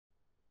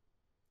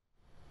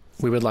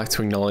We would like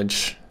to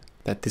acknowledge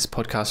that this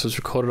podcast was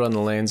recorded on the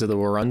lands of the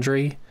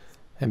Wurundjeri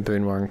and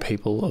Boon Wurrung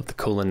people of the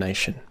Kulin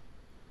Nation.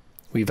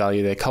 We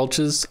value their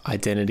cultures,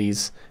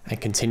 identities,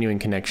 and continuing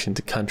connection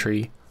to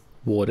country,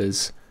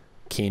 waters,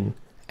 kin,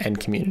 and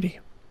community.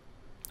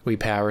 We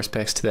pay our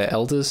respects to their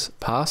elders,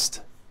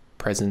 past,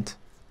 present,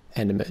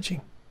 and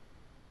emerging.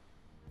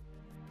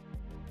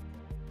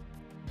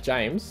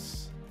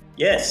 James?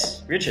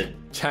 Yes, Richard.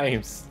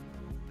 James.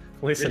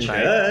 Listen, Richard.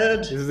 mate.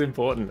 This is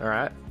important,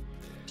 alright?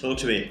 Talk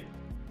to me.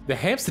 The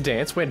hamster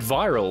dance went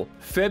viral.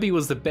 Furby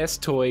was the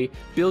best toy.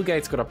 Bill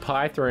Gates got a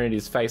pie thrown at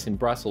his face in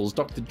Brussels.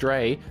 Dr.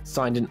 Dre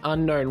signed an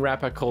unknown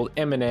rapper called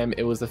Eminem.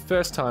 It was the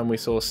first time we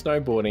saw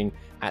snowboarding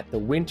at the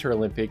Winter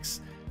Olympics.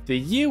 The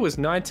year was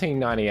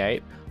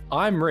 1998.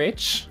 I'm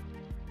Rich.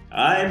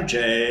 I'm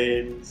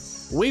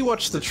James. We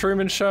watched The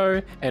Truman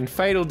Show and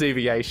Fatal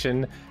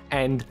Deviation,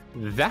 and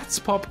that's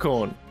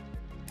popcorn.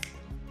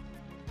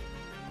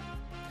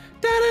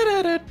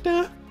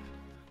 Da-da-da-da-da.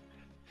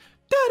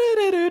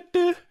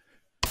 Da-da-da-da-da.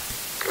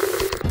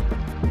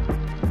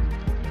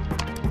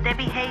 Their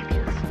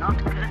behavior's not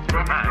good.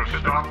 I'm going to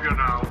stop you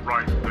now,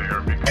 right there,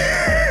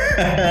 because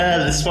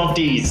The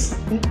Swapties.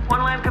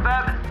 One lamb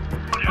kebab.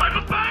 I've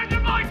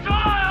abandoned my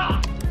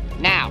child!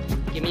 Now,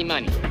 give me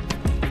money.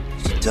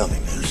 So tell me,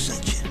 man, who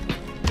sent you?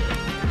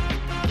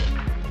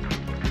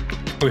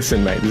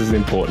 Listen, mate, this is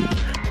important.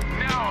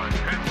 Now it's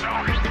been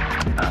noticed.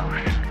 Oh,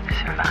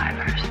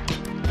 survivors.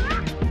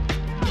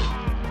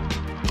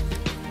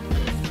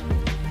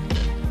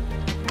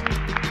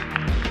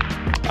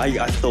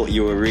 I thought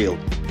you were real.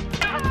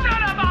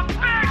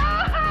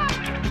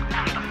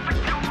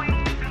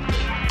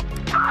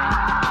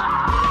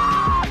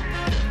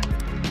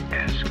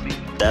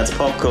 That's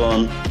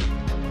popcorn.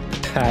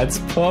 That's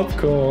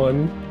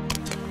popcorn.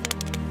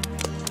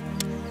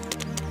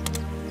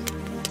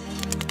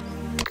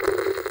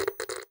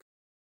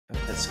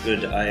 That's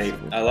good. I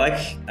like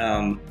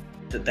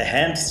that the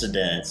hamster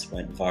dance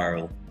went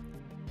viral,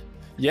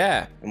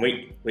 Yeah. and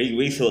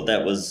we thought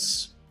that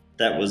was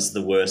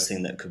the worst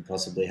thing that could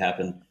possibly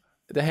happen.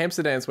 The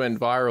hamster dance went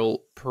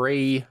viral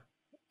pre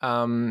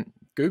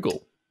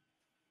Google,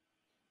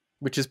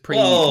 which is pre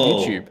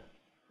Whoa. YouTube.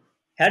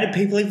 How did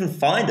people even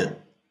find it?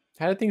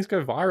 How did things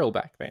go viral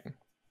back then?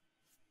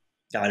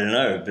 I don't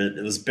know, but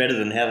it was better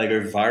than how they go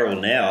viral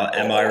now.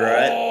 Am I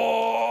right?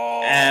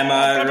 Am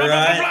I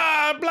right?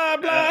 Blah, blah, blah,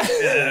 blah.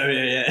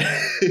 Yeah.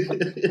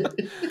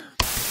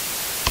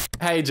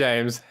 Hey,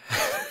 James.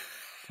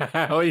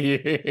 How are you?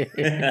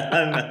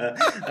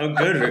 I'm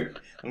good.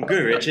 I'm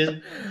good,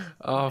 Richard.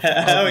 Oh,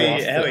 How are you?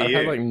 I've How are I've you?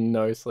 had like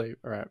no sleep.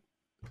 All right.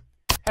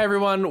 Hey,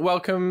 everyone.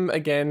 Welcome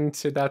again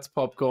to That's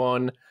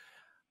Popcorn.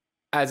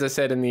 As I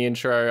said in the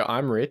intro,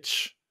 I'm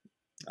Rich.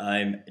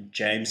 I'm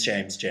James.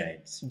 James.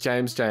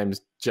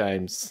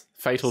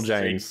 Fatal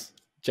James.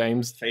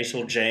 James.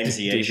 Facial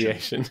Jamesiation.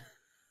 Deviation.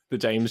 The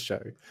James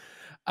Show.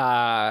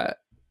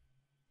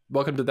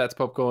 Welcome to That's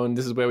Popcorn.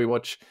 This is where we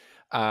watch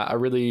a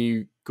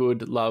really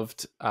good,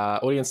 loved,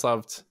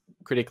 audience-loved,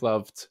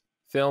 critic-loved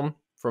film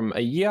from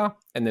a year.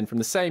 And then from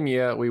the same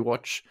year, we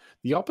watch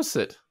the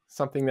opposite.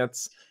 Something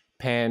that's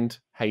panned,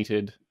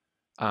 hated,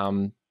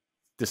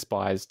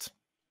 despised.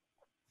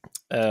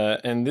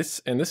 And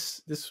this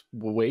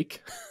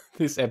week,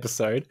 this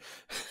episode,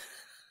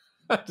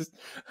 I just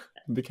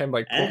became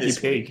like And Porky this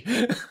Pig.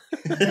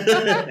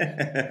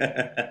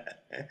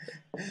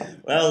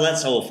 Well,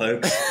 that's all,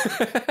 folks.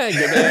 I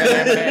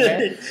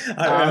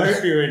I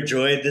hope you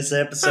enjoyed this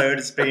episode.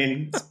 It's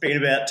been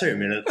about 2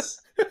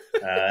 minutes.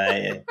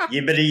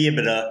 Yibbity.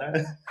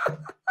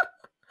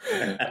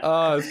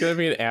 Oh, it's going to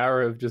be an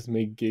hour of just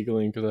me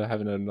giggling because I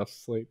haven't had enough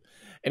sleep.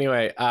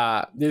 Anyway,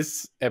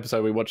 this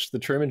episode we watched The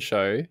Truman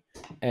Show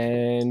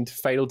and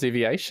Fatal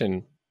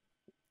Deviation.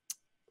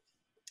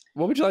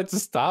 What would you like to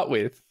start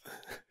with?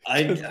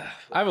 I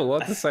have a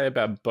lot to say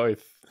about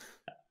both.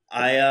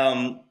 I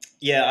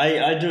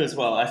do as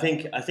well. I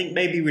think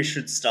maybe we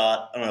should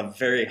start on a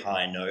very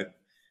high note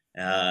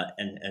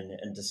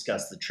and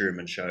discuss The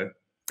Truman Show.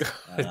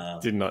 I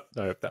did not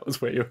know if that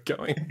was where you were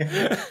going.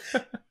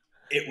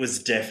 It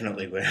was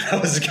definitely where I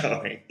was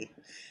going.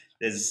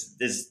 There's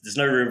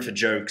no room for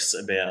jokes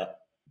about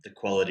the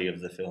quality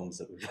of the films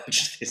that we've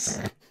watched this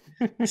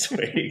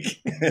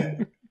week.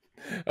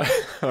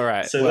 All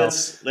right. So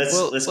let's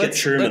get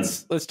Truman.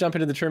 Let's jump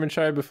into The Truman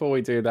Show. Before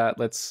we do that,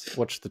 let's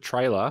watch the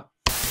trailer.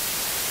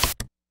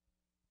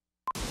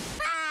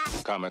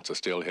 Comments are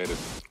still headed.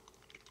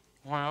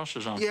 What else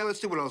is on? Yeah, let's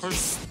see what else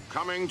is.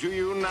 Coming to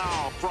you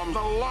now from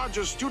the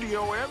largest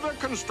studio ever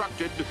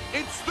constructed,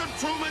 it's The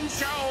Truman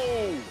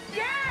Show!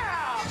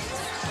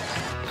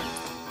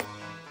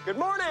 Good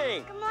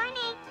morning. Good morning.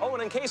 Oh,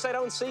 and in case I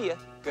don't see you,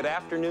 good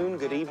afternoon,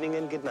 good evening,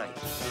 and good night.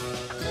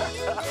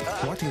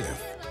 What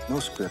if? No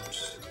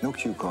scripts, no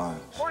cue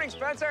cards. Morning,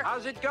 Spencer.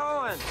 How's it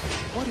going?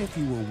 What if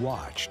you were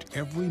watched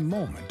every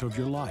moment of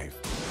your life?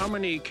 How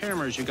many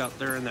cameras you got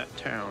there in that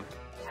town?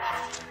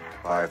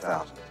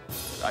 5,000.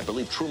 I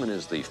believe Truman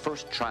is the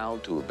first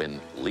child to have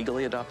been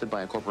legally adopted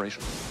by a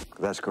corporation.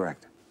 That's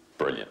correct.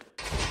 Brilliant.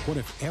 What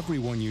if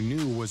everyone you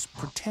knew was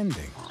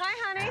pretending? Can I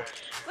me?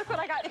 Look what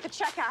I got at the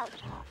checkout.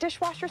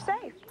 Dishwasher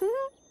safe.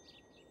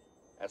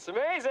 That's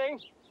amazing.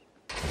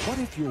 What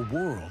if your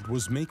world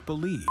was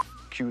make-believe?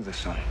 Cue the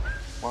sun.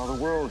 While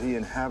the world he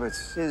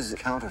inhabits is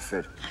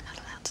counterfeit. I'm not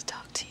allowed to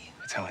talk to you.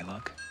 That's how I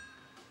look.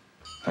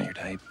 Not your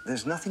type.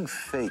 There's nothing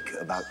fake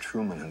about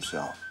Truman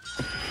himself.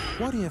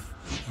 What if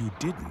you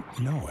didn't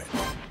know it?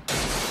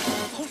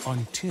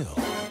 Until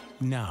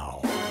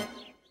now.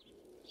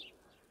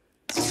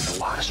 A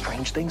lot of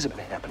strange things have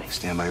been happening.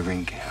 Stand by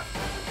ring cam.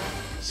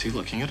 Is he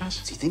looking at us?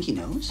 Does he think he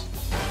knows?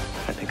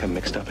 I think I'm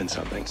mixed up in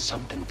something.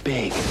 Something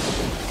big.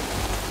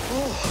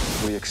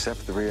 We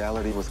accept the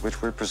reality with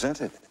which we're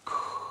presented.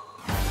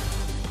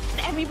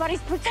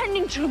 Everybody's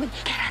pretending, Truman.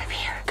 Get out of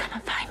here. Come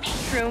and find me.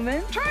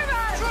 Truman?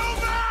 Truman!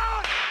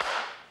 Truman!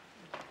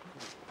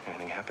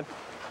 Anything happen?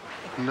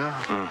 No.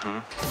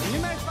 Mm-hmm.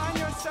 You may find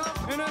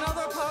yourself in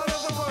another part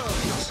of the world.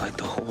 Feels like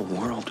the whole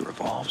world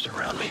revolves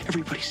around me.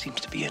 Everybody seems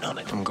to be in on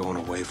it. I'm going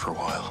away for a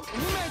while. You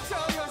may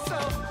tell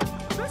yourself,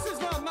 this is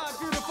not my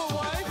beautiful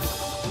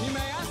wife. You may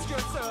ask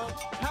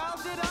yourself, how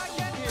did I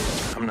get here?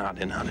 I'm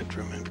not in on it,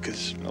 Truman,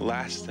 because the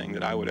last thing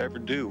that I would ever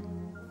do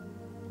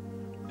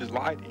is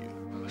lie to you.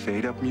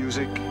 Fade up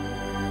music.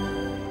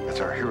 That's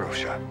our hero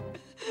shot.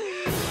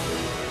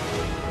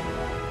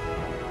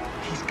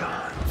 He's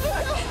gone.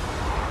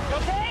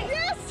 Okay?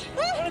 Yes!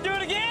 Want to do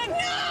it again?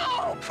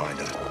 No! Find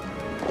out.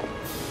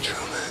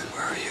 Truman,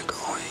 where are you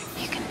going?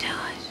 You can do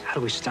it. How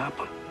do we stop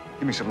him?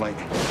 Give me some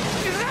lightning.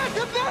 Is that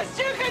the best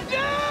you can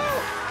do?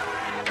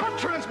 Cut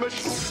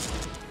transmission!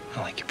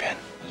 I like your pen.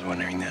 I was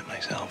wondering that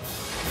myself.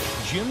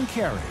 Jim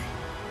Carrey.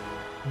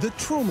 The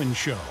Truman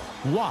Show.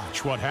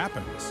 Watch what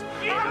happens.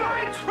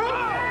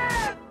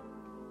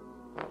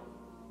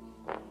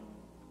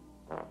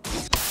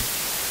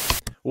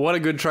 What a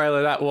good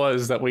trailer that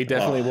was that we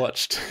definitely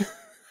watched.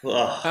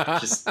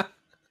 Just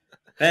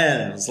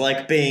man, it was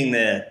like being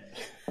there.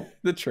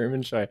 The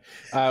Truman Show.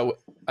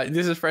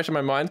 This is fresh in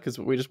my mind because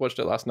we just watched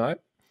it last night.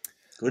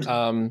 Good.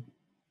 I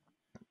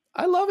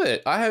love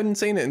it. I haven't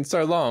seen it in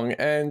so long,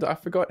 and I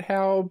forgot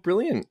how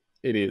brilliant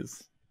it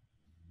is.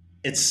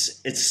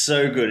 It's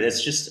so good.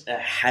 It's just a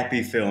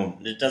happy film.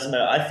 It doesn't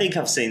matter. I think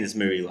I've seen this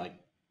movie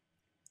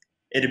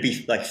it'd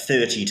be like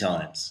 30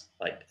 times,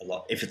 like a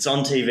lot. If it's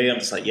on TV, I'm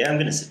just like, yeah, I'm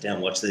going to sit down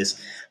and watch this,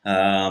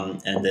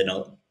 and then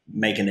I'll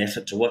make an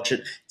effort to watch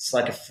it. It's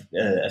like a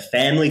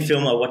family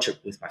film. I watch it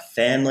with my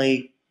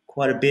family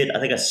quite a bit. I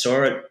think I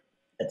saw it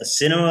at the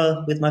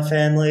cinema with my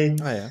family.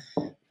 Oh yeah.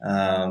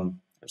 I've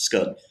just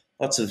got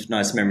lots of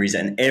nice memories,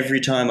 and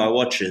every time I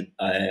watch it,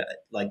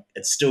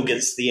 it still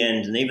gets to the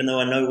end, and even though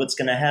I know what's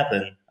going to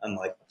happen, I'm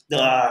like,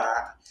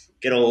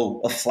 get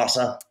all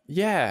aflutter.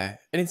 Yeah,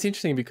 and it's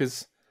interesting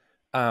because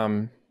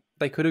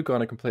they could have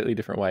gone a completely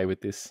different way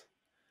with this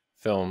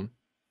film.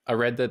 I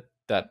read that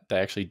they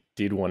actually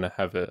did want to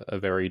have a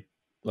very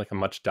a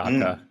much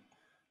darker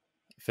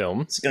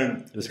film. It's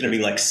gonna be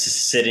like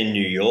set in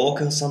New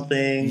York or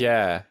something.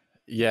 Yeah,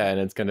 and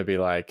it's gonna be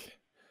like,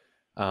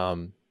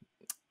 I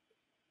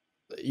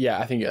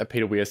think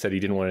Peter Weir said he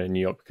didn't want it in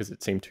New York because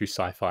it seemed too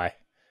sci-fi,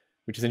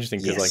 which is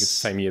interesting because it's the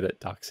same year that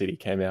Dark City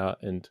came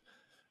out, and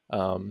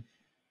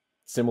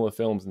similar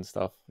films and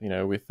stuff,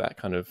 with that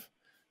kind of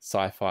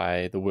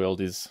sci-fi, the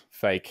world is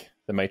fake.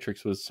 The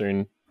Matrix was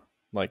soon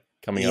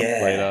coming up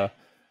later.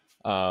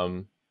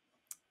 But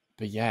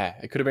yeah,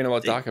 it could have been a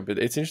lot darker, but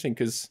it's interesting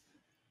because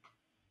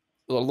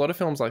a lot of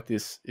films like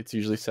this, it's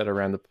usually set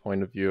around the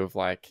point of view of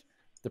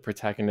the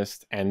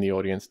protagonist and the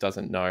audience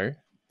doesn't know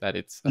that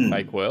it's a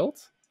fake world.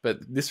 But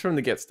this from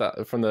the get start,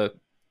 is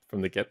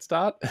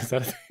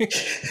that a thing?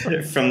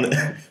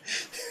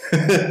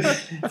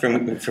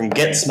 from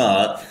Get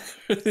Smart.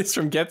 This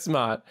from Get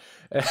Smart.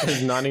 It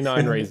has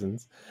 99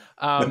 reasons.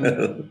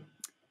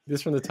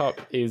 This from the top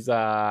is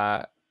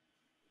that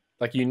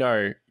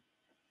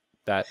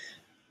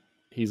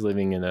he's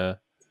living in a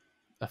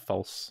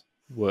false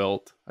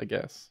world, I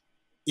guess.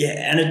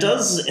 Yeah, and it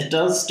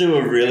does do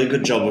a really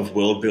good job of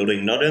world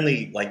building, not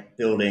only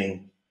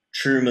building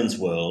Truman's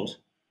world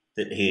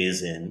that he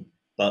is in,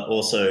 but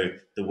also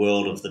the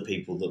world of the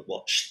people that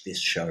watch this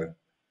show.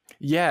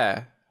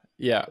 Yeah.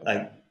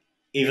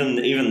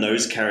 Even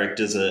those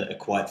characters are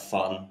quite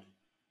fun.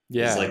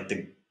 Yeah. It's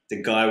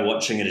the guy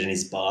watching it in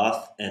his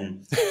bath,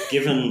 and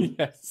given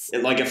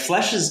it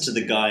flashes to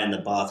the guy in the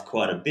bath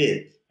quite a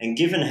bit, and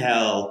given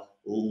how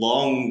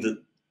long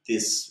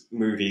this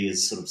movie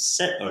is sort of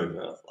set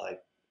over,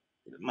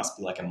 it must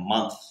be a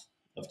month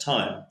of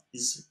time.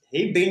 Has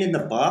he been in the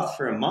bath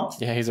for a month?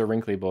 Yeah, he's a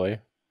wrinkly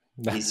boy.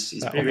 He's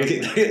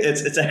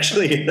it's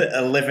actually an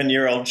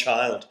 11-year-old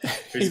child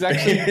who's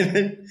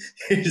been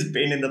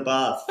in the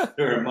bath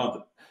for a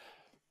month.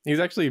 He's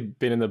actually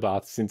been in the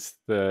bath since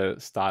the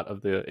start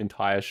of the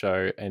entire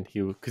show, and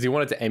because he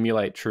wanted to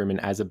emulate Truman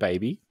as a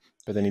baby,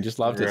 but then he just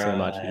loved it so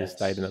much he just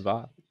stayed in the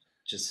bath.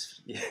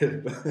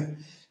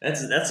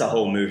 That's a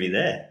whole movie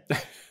there.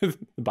 The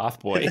bath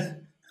boy.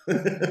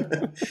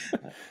 But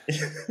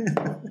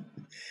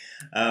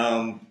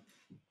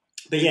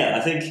yeah, I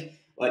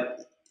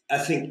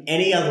think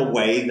any other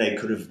way they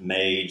could have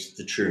made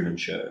the Truman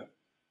Show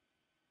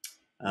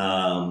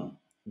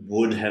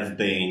would have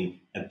been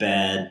a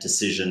bad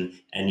decision,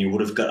 and you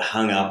would have got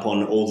hung up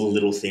on all the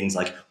little things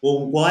like,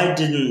 well, why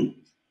didn't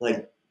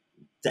like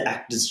the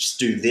actors just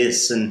do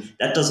this, and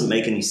that doesn't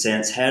make any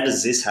sense. How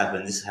does this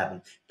happen? This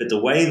happen. But the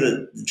way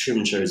that the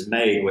Truman Show is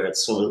made, where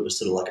it's sort of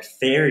like a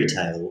fairy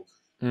tale,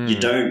 you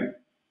don't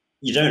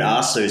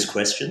ask those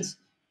questions.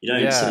 You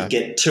don't sort of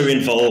get too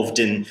involved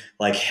in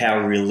like how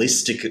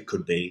realistic it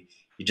could be.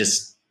 You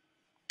just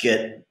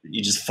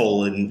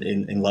fall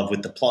in love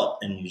with the plot,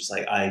 and you're just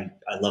like, I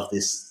love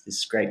this. This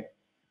is great.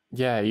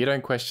 Yeah, you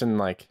don't question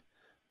like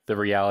the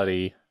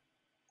reality,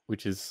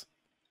 which is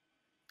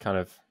kind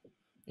of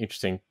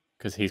interesting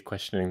because he's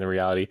questioning the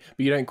reality,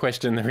 but you don't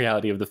question the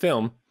reality of the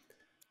film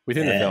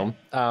within the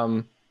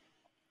film.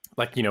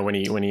 Like, you know, when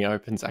he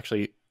opens,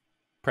 actually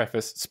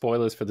preface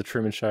spoilers for the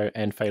Truman Show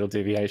and Fatal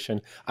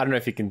Deviation. I don't know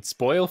if you can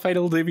spoil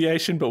Fatal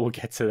Deviation, but we'll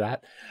get to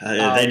that.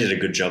 They did a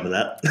good job of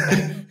that.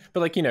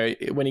 But like, you know,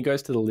 when he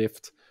goes to the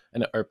lift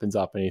and it opens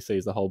up and he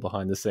sees the whole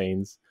behind the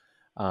scenes,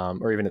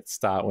 or even at the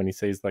start when he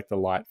sees like the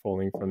light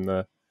falling from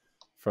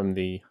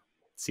the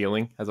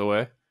ceiling, as it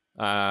were,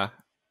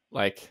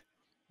 like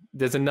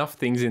there's enough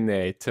things in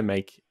there to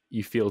make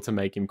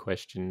him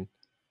question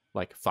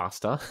like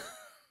faster.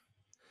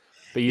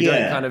 But you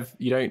don't kind of,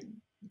 you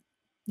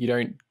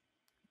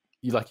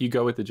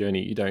go with the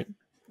journey. You don't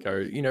go,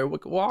 you know,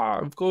 wow,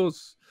 of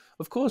course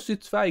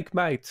it's fake,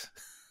 mate.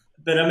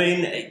 But I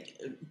mean,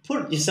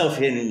 put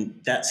yourself in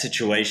that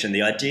situation.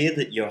 The idea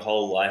that your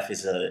whole life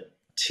is a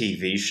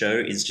TV show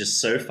is just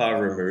so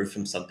far removed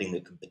from something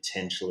that could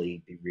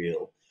potentially be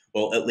real.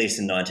 Well, at least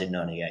in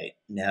 1998.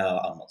 Now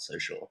I'm not so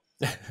sure.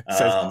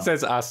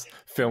 Says us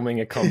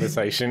filming a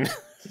conversation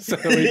so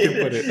that we can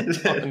put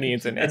it on the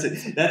internet.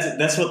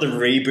 That's what the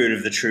reboot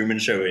of the Truman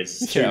Show is.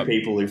 Two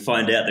people who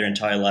find out their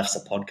entire life's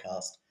a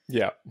podcast.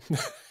 Yeah.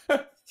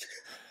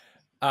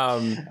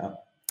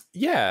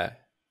 Yeah.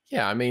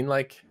 I mean,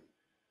 like,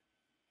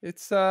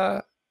 it's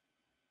great.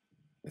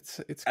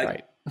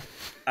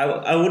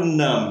 I wouldn't.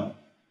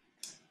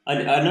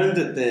 I know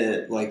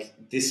that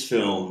this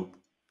film,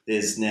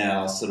 there's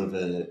now sort of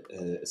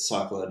a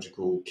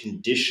psychological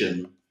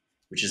condition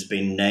which has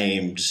been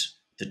named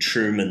the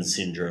Truman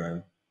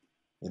Syndrome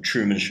or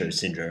Truman Show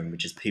Syndrome,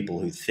 which is people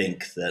who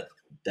think that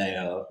they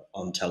are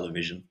on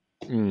television.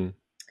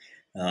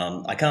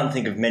 I can't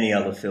think of many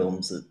other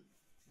films that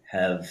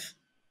have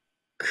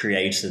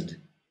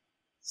created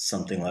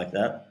something like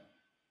that.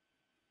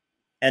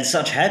 And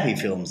such happy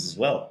films as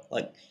well.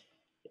 Like,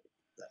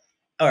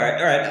 all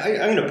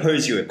right. I'm going to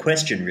pose you a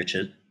question,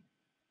 Richard.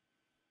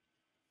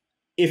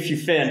 If you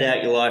found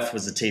out your life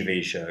was a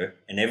TV show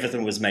and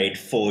everything was made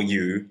for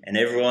you and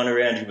everyone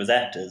around you was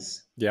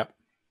actors,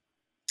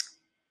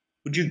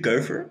 would you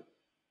go for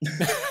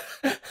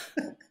it?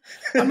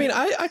 I mean,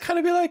 I kind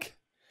of be like,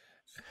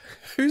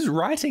 who's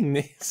writing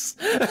this?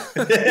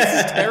 This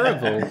is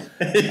terrible.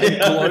 A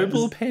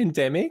global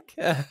pandemic?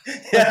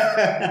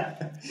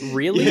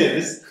 Really?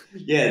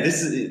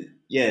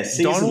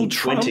 Season Donald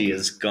 20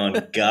 has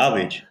gone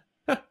garbage.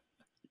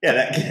 Yeah,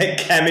 that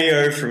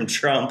cameo from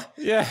Trump.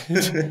 Yeah,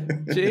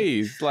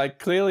 jeez. Like,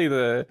 clearly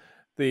the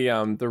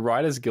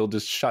Writers Guild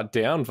just shut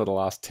down for the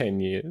last 10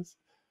 years.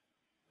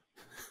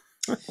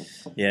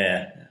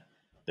 Yeah,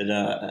 but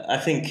I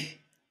think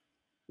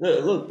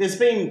look, there's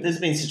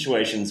been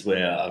situations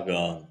where I've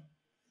gone,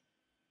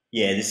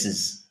 yeah, this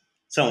is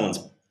someone's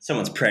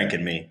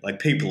pranking me. Like,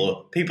 people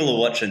are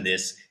watching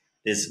this.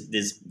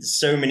 There's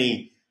so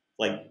many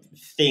like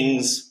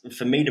things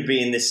for me to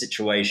be in this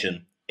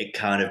situation. It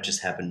kind of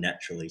just happened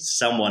naturally.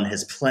 Someone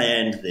has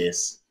planned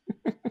this.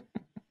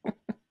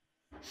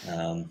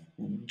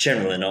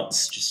 Generally not.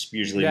 It's just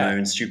usually my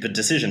own stupid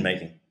decision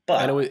making.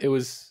 But and it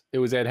was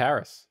Ed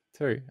Harris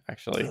too,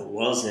 actually. It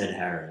was Ed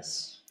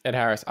Harris. Ed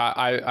Harris.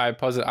 I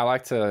posit. I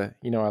like to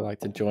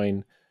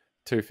join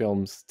two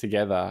films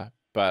together,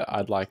 but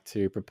I'd like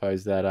to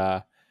propose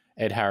that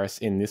Ed Harris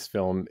in this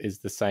film is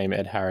the same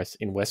Ed Harris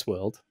in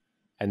Westworld,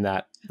 and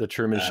that the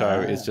Truman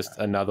Show is just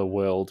another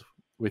world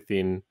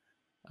within.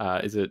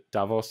 Is it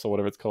Davos or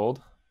whatever it's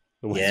called?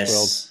 The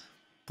Westworld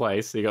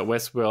place. So you got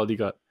Westworld, you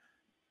got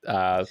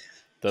the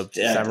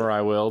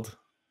Samurai World.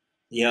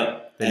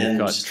 Yep. Then you've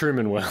got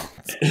Truman World.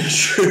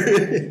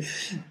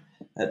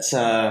 That's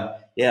I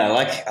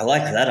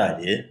like that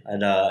idea. I'd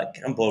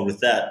get on board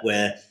with that,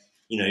 where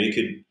you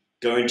could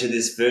go into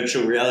this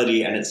virtual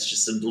reality and it's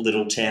just a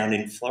little town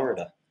in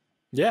Florida.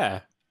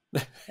 Yeah.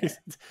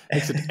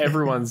 Except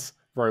everyone's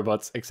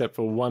robots except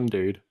for one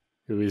dude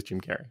who is Jim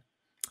Carrey.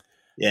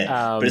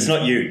 Yeah, but it's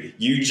not you.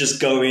 You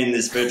just go in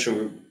this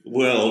virtual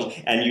world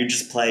and you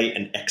just play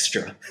an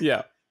extra.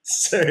 Yeah.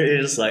 So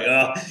you're just like,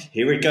 oh,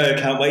 here we go.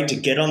 Can't wait to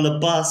get on the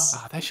bus.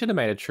 Oh, they should have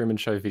made a Truman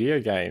Show video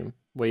game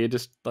where you're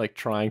just like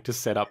trying to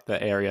set up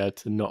the area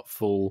to not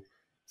fool,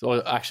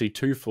 or actually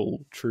to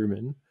fool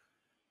Truman.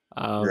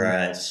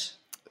 Right.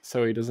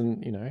 So he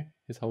doesn't,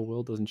 his whole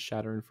world doesn't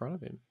shatter in front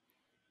of him.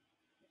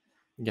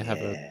 You can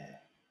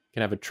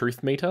have a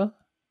truth meter,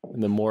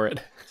 and the more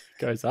it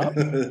goes up.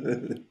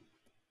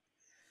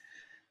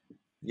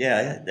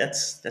 Yeah, that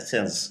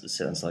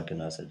sounds like a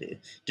nice idea.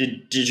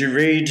 Did you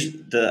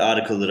read the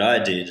article that I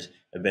did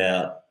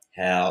about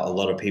how a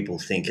lot of people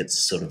think it's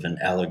sort of an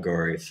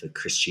allegory for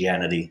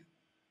Christianity?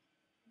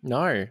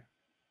 No.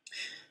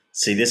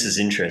 See, this is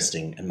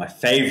interesting, and my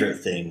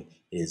favorite thing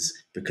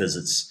is because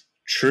it's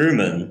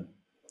Truman,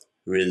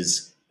 who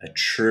is a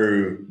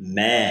true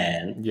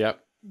man. Yep.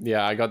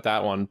 Yeah, I got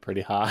that one pretty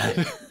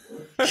hard.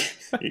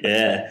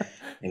 Yeah.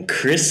 And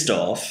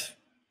Christoph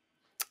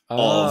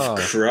of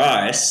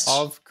Christ.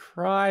 Of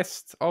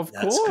Christ, of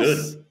That's course.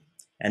 good.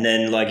 And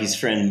then, like, his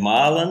friend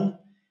Marlon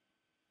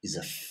is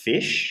a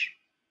fish.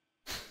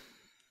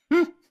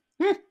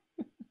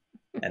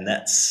 And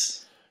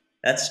that's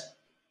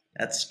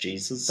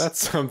Jesus. That's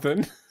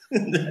something.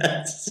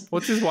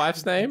 What's his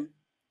wife's name?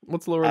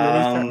 What's Laura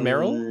Linney's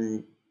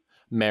Meryl?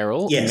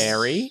 Meryl? Yes.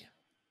 Mary?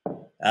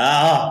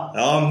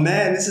 Oh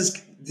man, this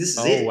is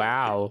it.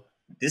 Wow.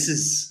 This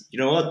is, you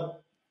know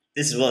what?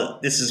 This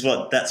is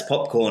what That's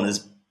Popcorn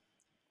is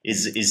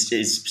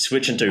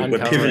switching to. Uncovering.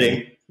 We're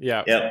pivoting.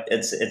 Yeah. Yep.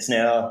 It's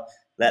now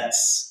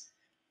that's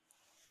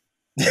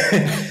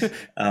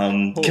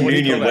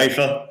communion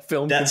wafer.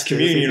 Film that's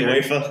communion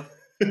wafer.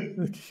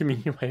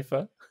 Communion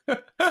wafer.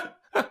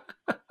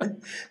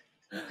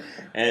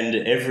 And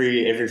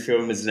every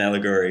film is an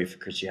allegory for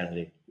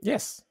Christianity.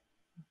 Yes.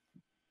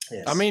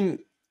 I mean,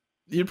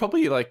 you'd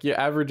probably, like, your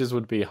averages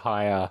would be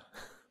higher.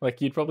 Like,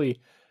 you'd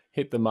probably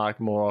hit the mark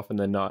more often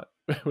than not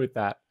with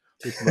that,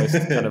 with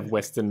most kind of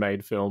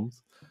Western-made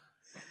films.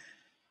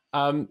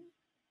 There are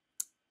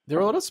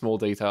a lot of small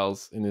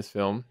details in this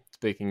film.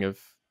 Speaking of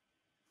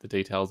the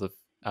details of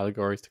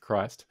allegories to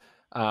Christ,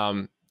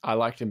 I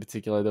liked in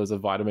particular there was a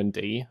vitamin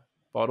D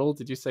bottle.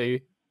 Did you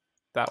see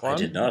that one? I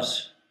did not.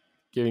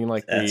 Giving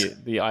like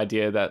the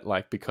idea that,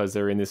 like, because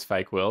they're in this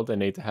fake world, they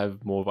need to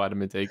have more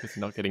vitamin D because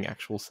they're not getting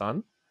actual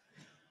sun.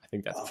 I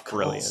think that's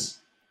brilliant.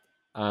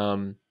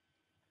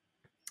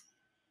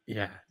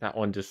 Yeah, that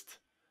one just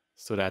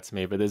stood out to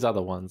me. But there's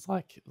other ones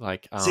like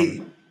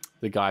the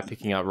guy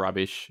picking up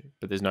rubbish,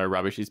 but there's no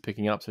rubbish he's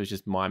picking up, so he's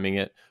just miming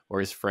it. Or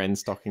his friend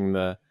stocking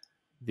the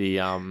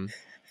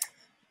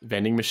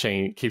vending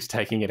machine keeps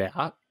taking it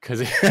out because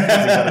he hasn't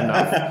got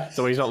enough.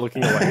 So when he's not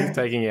looking away, he's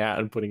taking it out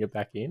and putting it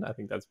back in. I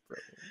think that's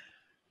brilliant.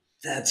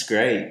 That's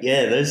great.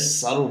 Yeah, those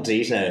subtle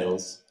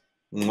details.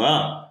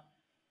 Wow.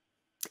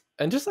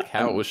 And just like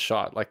how it was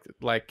shot, like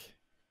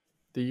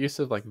the use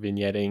of like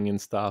vignetting and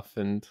stuff,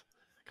 and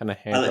kind of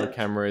handheld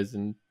cameras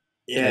and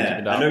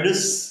yeah. I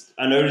noticed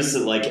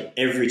that like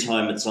every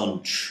time it's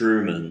on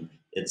Truman,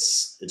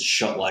 it's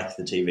shot like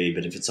the TV,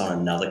 but if it's on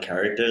another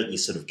character, you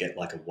sort of get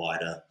like a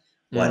wider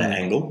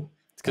angle.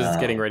 It's because it's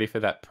getting ready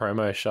for that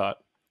promo shot.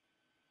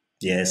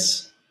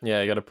 Yes.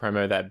 Yeah, you got to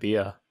promo that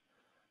beer.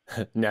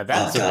 Now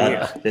that's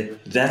a beer.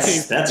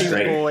 That's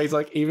great. He's always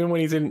like, even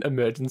when he's in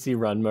emergency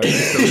run mode,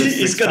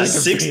 he's got a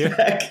six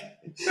pack.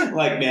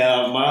 Like,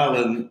 now,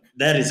 Marlon,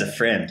 that is a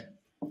friend.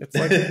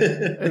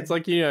 It's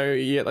like you know,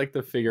 you get like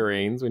the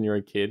figurines when you're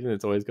a kid, and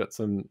it's always got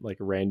some like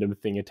random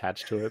thing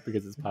attached to it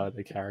because it's part of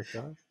the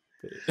character.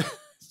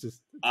 It's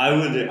just. I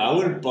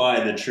would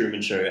buy the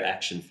Truman Show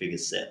action figure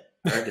set.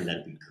 I reckon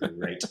that'd be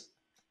great.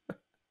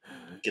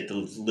 Get the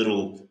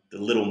little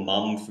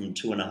mum from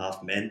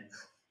 2.5 Men.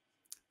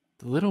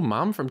 The little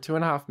mum from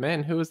 2.5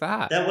 Men. Who was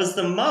that? That was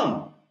the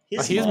mum.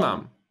 His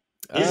mum.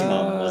 His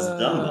mum was the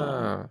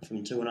mum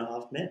from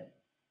 2.5 Men.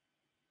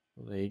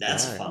 Well,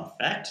 that's a fun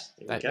fact.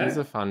 That is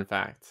a fun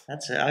fact.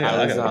 I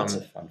got lots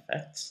of fun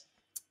facts.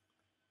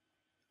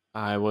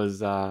 I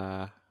was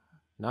forgot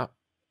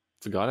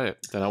it.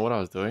 Don't know what I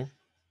was doing.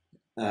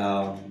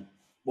 Well,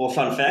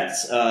 fun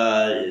facts.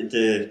 I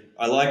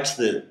liked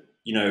that,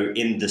 you know,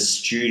 in the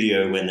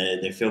studio when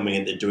they're filming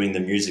it, they're doing the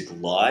music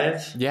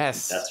live.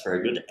 Yes, that's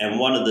very good. And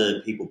one of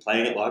the people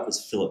playing it live was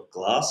Philip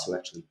Glass, who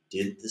actually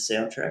did the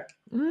soundtrack.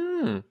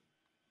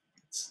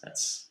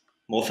 That's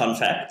more fun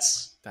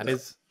facts. That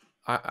is.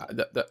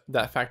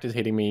 That fact is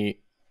hitting me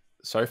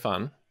so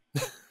fun.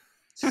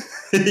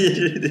 I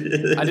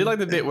did like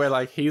the bit where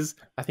like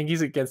I think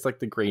he's against like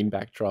the green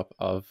backdrop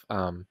of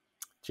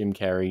Jim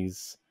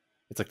Carrey's.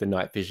 It's like the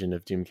night vision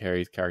of Jim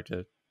Carrey's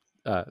character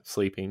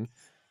sleeping,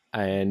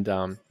 and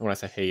when I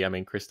say he, I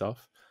mean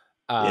Christoph.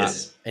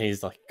 Yes. And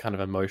he's like kind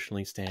of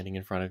emotionally standing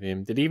in front of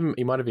him.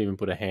 He might have even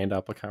put a hand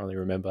up. I can't really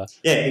remember.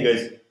 Yeah, he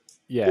goes.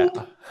 Yeah,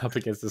 up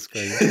against the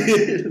screen.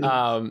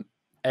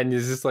 And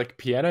there's this like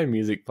piano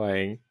music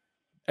playing.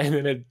 And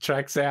then it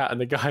tracks out, and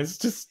the guy's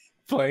just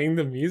playing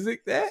the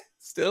music there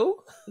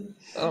still.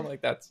 I'm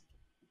like, that's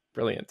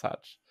brilliant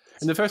touch.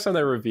 And the first time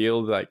they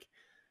revealed like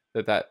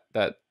that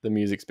the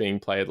music's being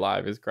played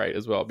live is great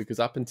as well, because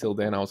up until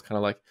then I was kind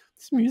of like,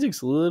 this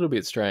music's a little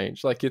bit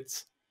strange. Like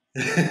it's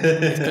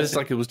just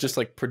like it was just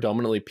like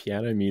predominantly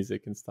piano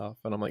music and stuff,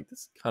 and I'm like,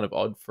 this is kind of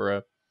odd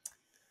for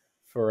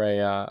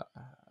a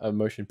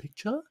motion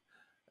picture.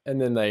 And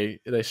then they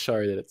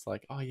show that it's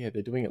like, oh yeah,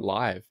 they're doing it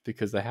live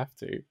because they have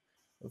to.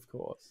 Of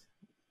course.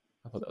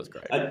 I thought that was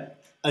great. I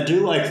do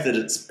like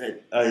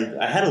that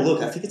I had a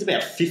look. I think it's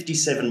about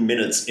 57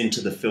 minutes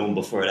into the film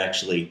before it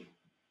actually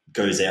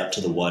goes out to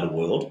the wider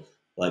world.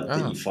 like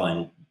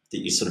that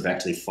you sort of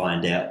actually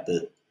find out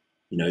that,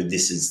 you know,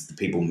 this is the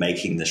people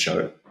making the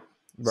show.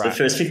 Right. So the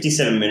first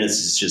 57 minutes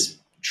is just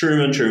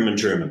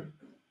Truman.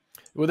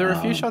 Were there a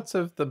few shots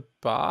of the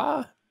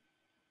bar?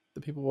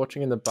 The people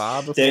watching in the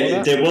bar before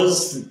that? There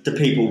was the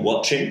people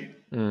watching,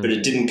 but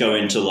it didn't go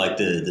into like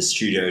the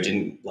studio. It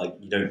didn't, like,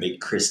 you don't meet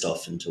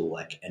Christoph until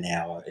like an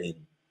hour in.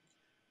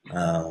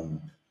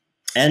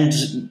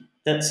 And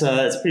that's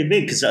pretty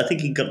big because I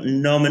think he got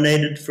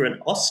nominated for an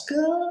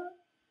Oscar.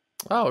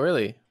 Oh,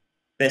 really?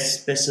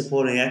 Best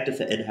supporting actor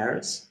for Ed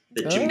Harris.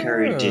 But Jim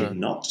Carrey did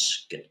not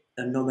get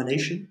a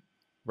nomination.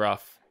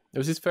 Rough. It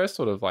was his first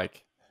sort of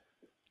like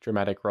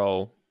dramatic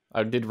role.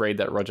 I did read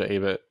that Roger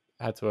Ebert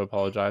had to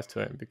apologize to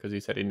him because he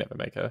said he'd never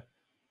make a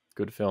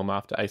good film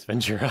after Ace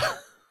Ventura.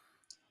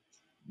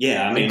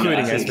 Yeah, I mean,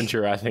 including Ace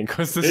Ventura, I think,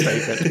 was the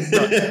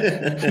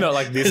statement. Not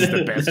like this is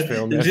the best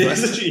film ever.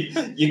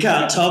 You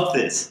can't top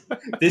this.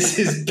 This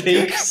is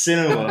peak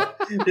cinema.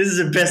 This is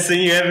the best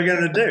thing you're ever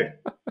going to do.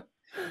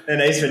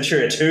 And Ace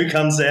Ventura 2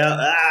 comes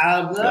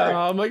out.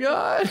 No. Oh my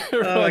God!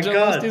 Roger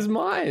lost his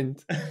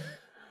mind.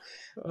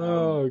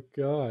 Oh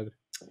God!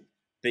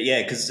 But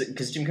yeah,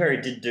 because Jim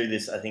Carrey did do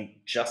this, I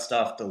think, just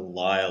after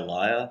Liar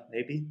Liar,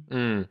 maybe.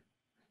 And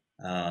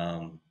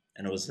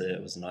it was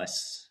a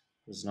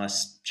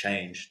nice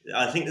change.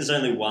 I think there's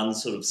only one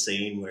sort of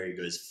scene where he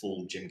goes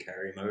full Jim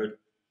Carrey mode,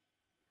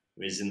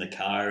 where he's in the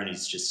car and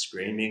he's just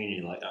screaming, and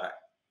you're like, all right,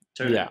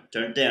 tone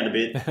it down a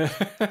bit.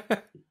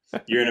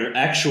 You're in an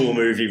actual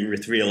movie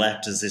with real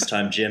actors this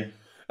time, Jim.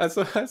 I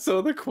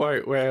saw the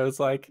quote where it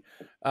was like,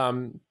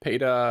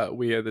 Peter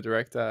Weir, the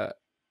director,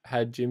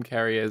 had Jim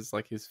Carrey as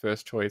like his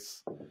first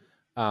choice,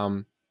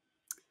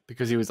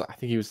 because he was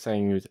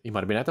saying he might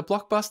have been at the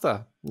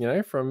Blockbuster, you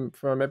know, from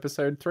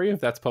episode 3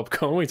 of That's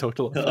Popcorn. We talked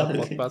a lot about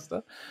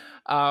Blockbuster,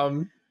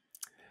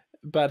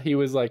 but he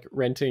was like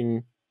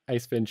renting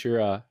Ace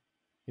Ventura.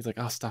 He's like,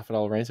 oh, stuff it,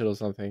 I'll rent it or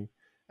something,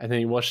 and then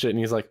he watched it and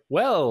he's like,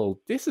 well,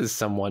 this is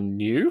someone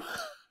new.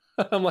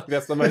 I'm like,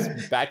 that's the most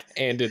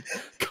backhanded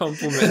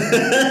compliment.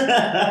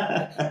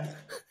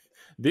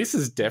 This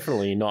is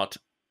definitely not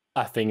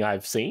a thing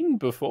I've seen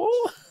before.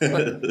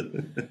 But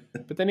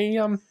then he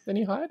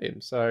hired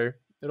him, so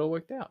it all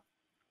worked out.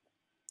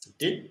 It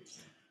did.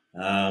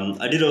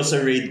 I did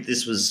also read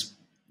this was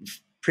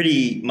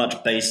pretty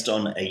much based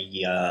on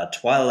a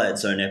Twilight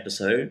Zone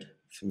episode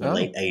from the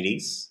late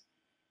 80s.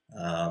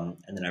 And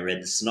then I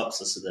read the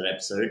synopsis of that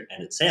episode,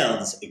 and it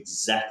sounds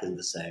exactly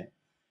the same.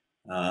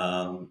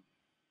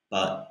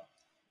 But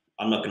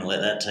I'm not going to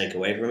let that take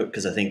away from it,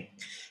 because I think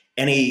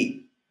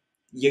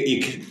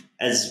you could,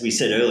 as we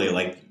said earlier,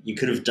 like, you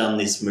could have done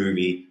this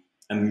movie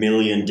a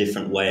million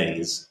different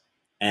ways,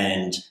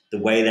 and the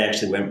way they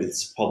actually went with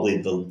is probably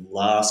the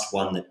last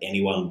one that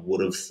anyone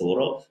would have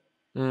thought of.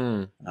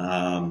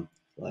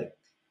 Like,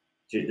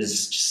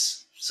 it's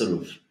just sort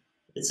of,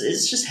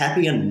 it's just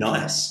happy and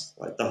nice,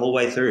 like, the whole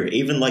way through.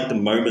 Even like the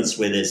moments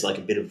where there's like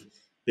a bit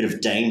of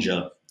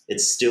danger,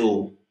 it's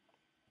still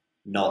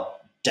not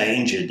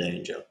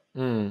danger.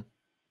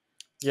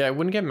 Yeah, it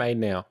wouldn't get made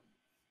now,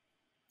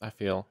 I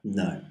feel.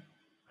 No.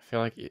 I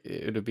feel like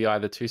it would be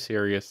either too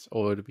serious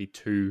or it would be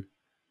too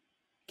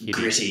kiddie.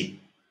 Gritty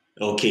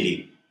or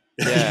kiddie.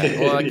 Yeah,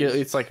 well,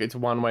 like it's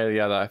one way or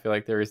the other. I feel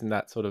like there isn't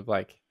that sort of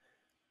like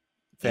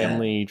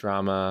family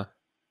drama.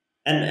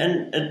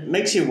 And it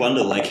makes you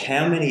wonder, like,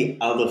 how many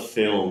other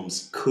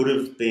films could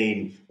have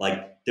been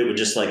like that were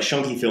just like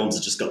shonky films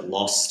that just got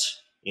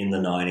lost in the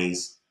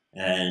 90s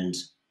and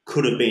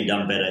could have been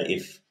done better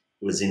if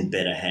it was in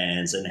better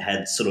hands and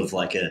had sort of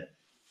like a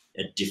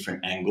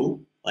different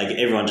angle. Like,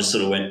 everyone just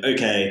sort of went,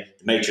 okay,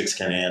 The Matrix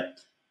came out,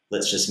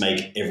 let's just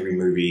make every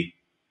movie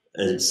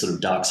a sort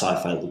of dark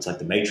sci-fi that looks like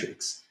The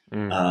Matrix.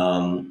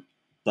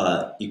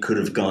 But you could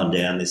have gone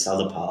down this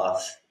other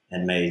path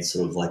and made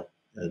sort of like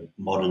a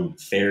modern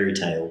fairy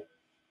tale,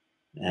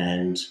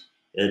 and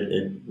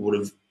it would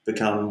have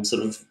become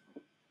sort of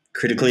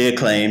critically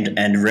acclaimed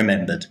and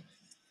remembered.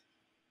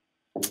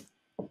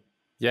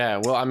 Yeah,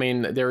 well, I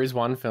mean, there is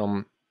one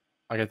film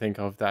I can think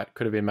of that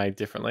could have been made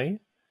differently,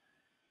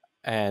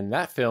 and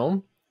that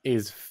film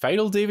is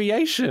Fatal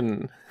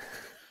Deviation,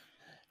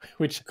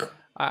 which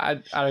I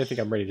don't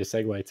think I'm ready to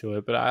segue to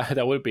it, but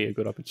that would be a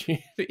good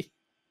opportunity.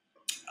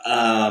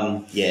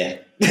 Yeah.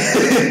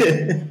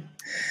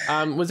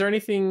 Was there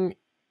anything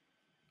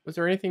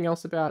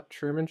else about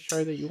Truman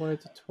Show that you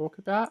wanted to talk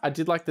about? I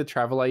did like the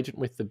travel agent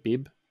with the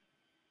bib.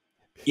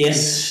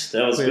 Yes,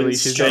 that was good.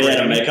 Straight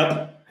out of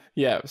makeup.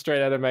 Yeah,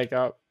 straight out of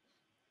makeup.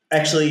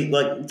 Actually,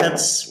 like,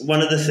 that's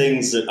one of the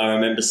things that I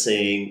remember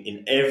seeing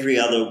in every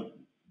other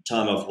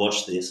time I've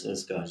watched this.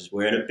 This guy's just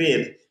wearing a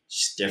bib.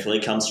 She's definitely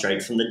come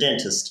straight from the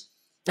dentist.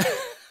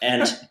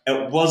 And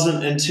it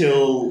wasn't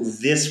until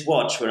this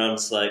watch when I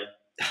was like,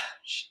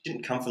 she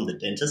didn't come from the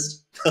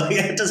dentist. Like,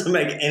 it doesn't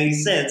make any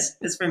sense.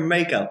 It's from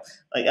makeup.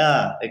 Like,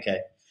 okay.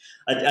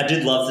 I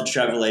did love the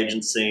travel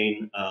agent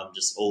scene.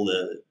 Just all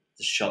the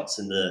shots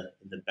in the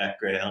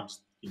background.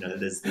 You know,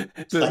 there's the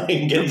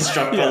plane getting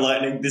struck by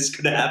lightning. This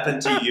could happen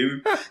to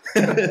you.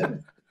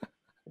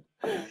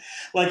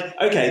 Like,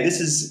 okay, this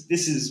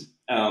is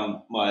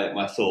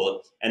my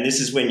thought, and this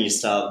is when you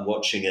start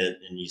watching it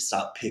and you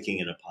start picking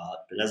it apart.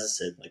 But as I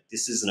said, like,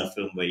 this isn't a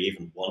film where you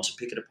even want to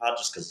pick it apart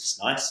just because it's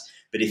nice.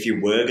 But if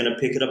you were going to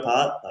pick it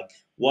apart, like,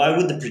 why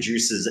would the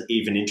producers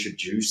even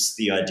introduce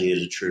the idea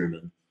to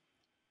Truman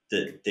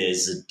that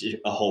there's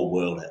a whole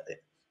world out there?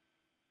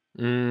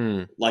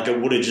 Like,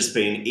 it would have just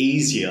been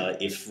easier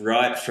if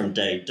right from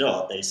day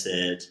dot they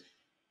said,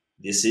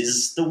 this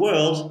is the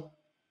world.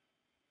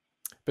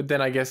 But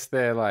then I guess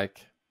their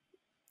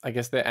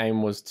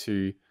aim was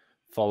to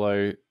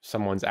follow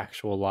someone's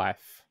actual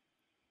life.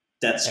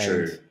 That's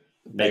true.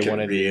 Make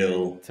it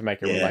real. To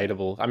make it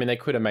relatable. I mean, they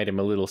could have made him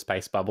a little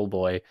space bubble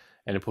boy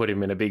and put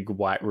him in a big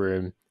white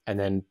room and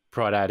then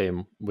prod at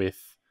him with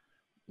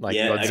like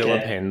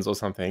Godzilla pens or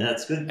something.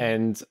 That's good.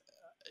 And,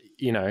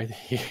 you know,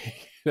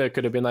 they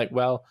could have been like,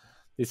 well,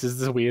 this is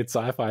the weird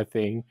sci-fi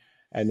thing.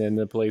 And then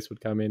the police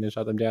would come in and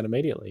shut them down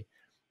immediately.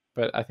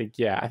 But I think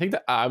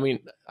that, I mean,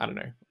 I don't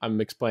know. I'm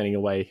explaining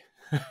away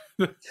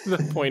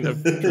the point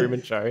of the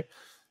Truman Show.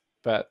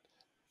 But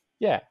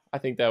yeah, I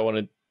think they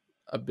wanted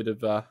a bit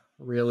of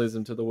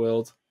realism to the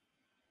world.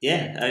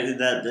 Yeah,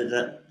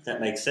 that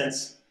makes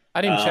sense.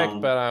 I didn't check,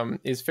 but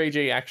is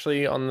Fiji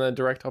actually on the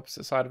direct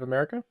opposite side of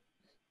America?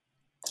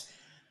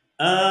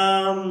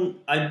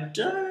 I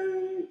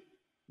don't...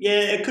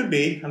 Yeah, it could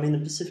be. I mean, the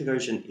Pacific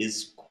Ocean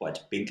is quite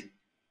big.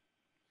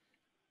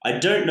 I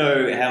don't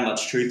know how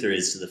much truth there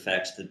is to the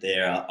fact that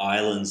there are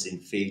islands in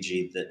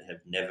Fiji that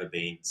have never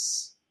been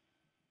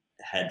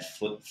had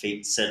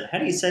feet set. How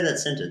do you say that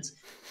sentence?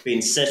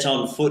 Been set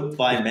on foot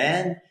by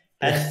man,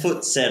 had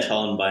foot set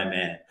on by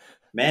man.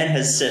 Man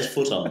has set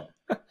foot on.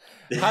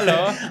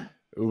 Hello,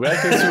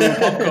 welcome to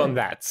Popcorn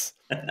That's.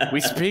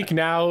 We speak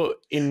now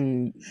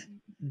in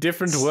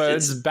different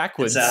words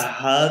backwards. It's a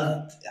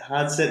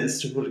hard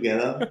sentence to put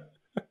together,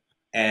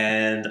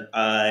 and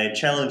I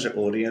challenge the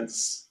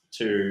audience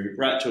to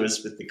write to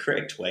us with the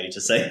correct way to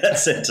say that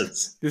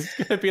sentence. This is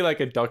going to be like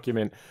a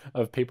document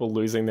of people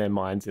losing their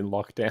minds in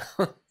lockdown.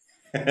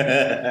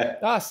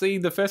 See,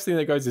 the first thing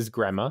that goes is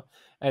grammar,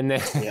 and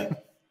then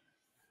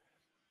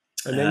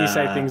and then you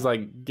say things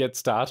like "get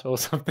start" or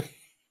something.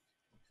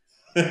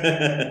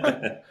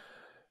 I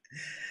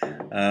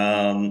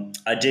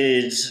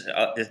did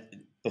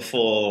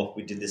before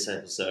we did this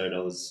episode. I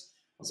was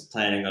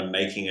planning on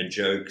making a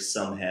joke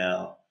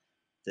somehow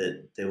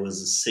that there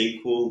was a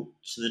sequel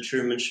to the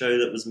Truman Show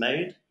that was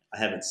made. I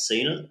haven't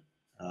seen it.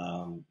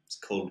 It's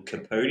called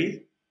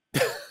Capote.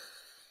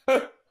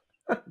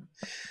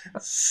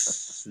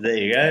 There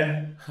you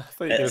go.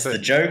 That's the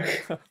joke.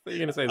 I thought you were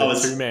going to say the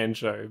two-man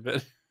show,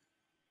 but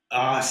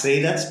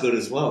see, that's good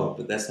as well.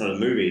 But that's not a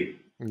movie.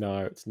 No,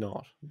 it's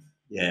not.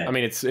 Yeah, I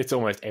mean, it's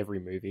almost every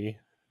movie,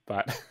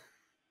 but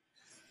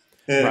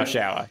Rush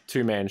Hour,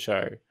 two-man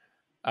show.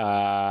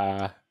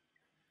 Codename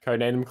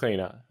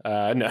Cleaner.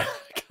 No, I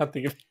can't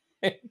think of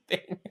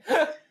anything.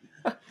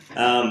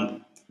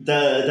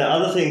 The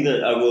other thing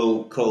that I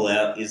will call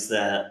out is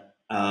that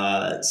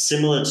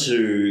similar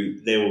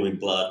to There Will Be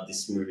Blood,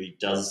 this movie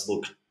does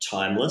look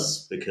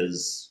timeless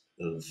because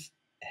of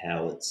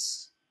how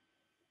it's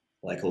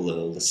like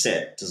all the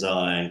set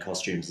design,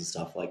 costumes and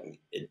stuff. Like,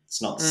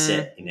 it's not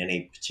set in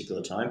any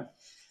particular time.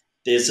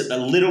 There's a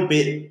little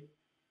bit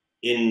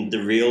in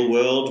the real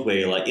world where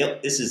you're like,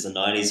 yep, this is the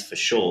 90s for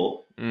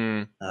sure.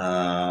 But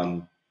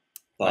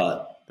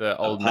like the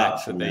old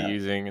maps that they're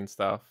using and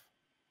stuff.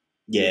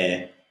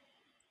 Yeah.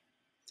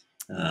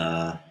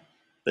 But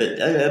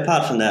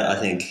apart from that, I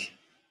think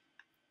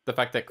the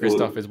fact that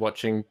Christoph is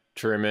watching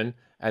Truman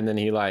and then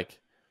he like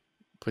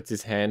puts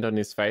his hand on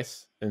his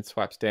face and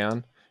swipes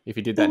down. If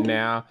he did that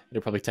now,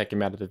 it'll probably take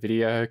him out of the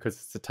video because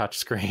it's a touch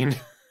screen.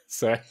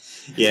 So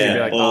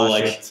yeah, be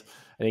like, shit.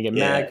 And he get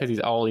mad because he's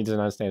old, he doesn't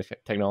understand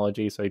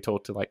technology. So he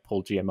talked to like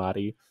Paul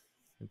Giamatti,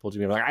 and Paul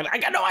Giamatti like, I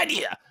got no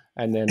idea.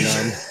 And then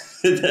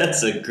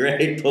that's a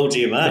great Paul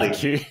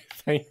Giamatti.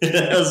 Thank you.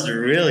 That was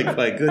really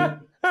quite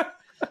good.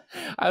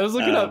 I was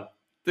looking up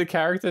the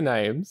character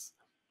names.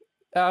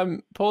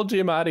 Paul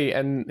Giamatti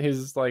and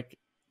his like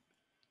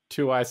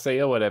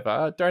 2IC or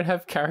whatever don't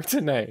have character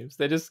names.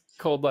 They're just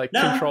called like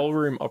control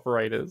room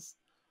operators.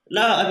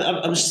 No,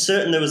 I'm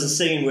certain there was a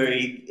scene where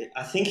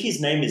I think his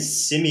name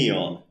is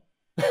Simeon.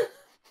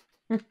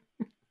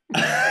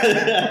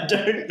 I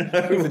don't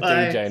know He's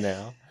why. a DJ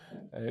now.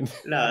 And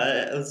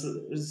No, it was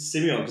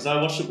Simeon because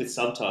I watched it with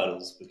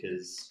subtitles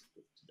because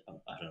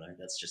I don't know,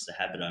 that's just a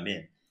habit I'm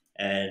in.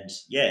 And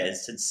yeah, it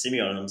said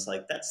Simeon, and I was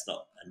like, that's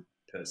not a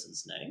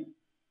person's name.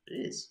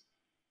 It is.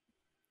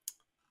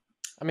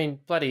 I mean,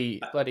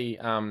 bloody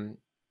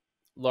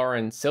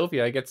Lauren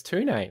Sylvia gets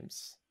two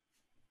names.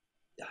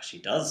 Yeah, she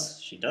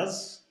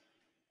does.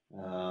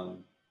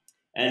 And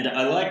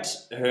I liked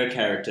her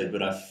character,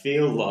 but I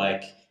feel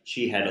like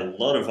she had a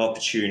lot of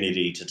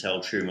opportunity to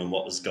tell Truman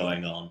what was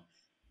going on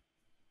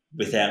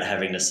without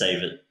having to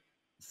save it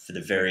for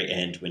the very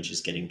end when she's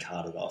getting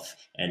carted off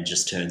and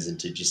just turns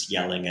into just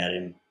yelling at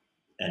him.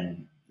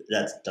 And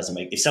that doesn't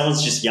make... If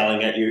someone's just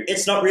yelling at you,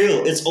 it's not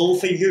real, it's all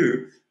for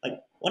you. Like,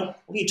 what are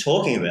you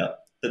talking about?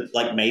 But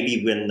like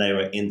maybe when they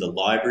were in the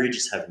library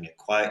just having a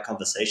quiet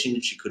conversation,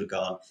 she could have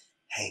gone,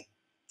 "Hey,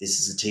 this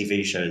is a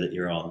TV show that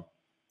you're on.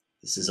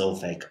 This is all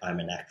fake. I'm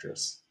an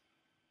actress."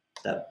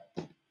 That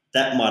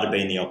might have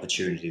been the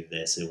opportunity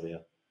there,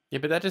 Sylvia. Yeah,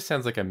 but that just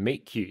sounds like a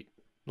meet cute.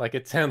 Like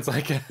it sounds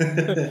like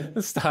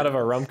the start of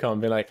a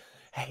rom-com, being like,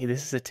 "Hey,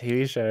 this is a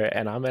TV show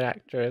and I'm an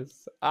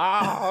actress."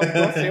 Ah, of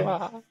course you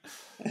are.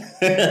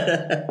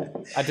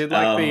 I did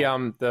like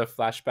the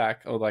flashback,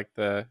 or like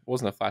it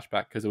wasn't a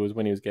flashback because it was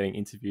when he was getting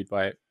interviewed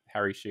by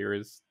Harry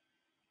Shearer's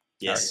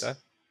character,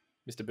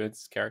 Mr.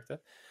 Burns'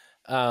 character.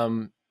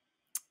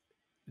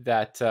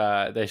 That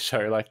they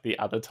show like the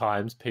other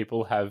times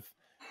people have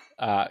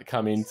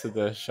come into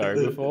the show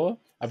before.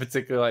 I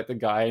particularly like the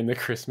guy in the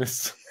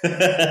Christmas in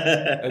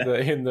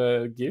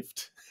the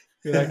gift.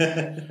 You're like,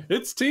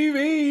 it's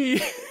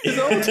TV. It's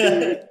all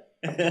TV.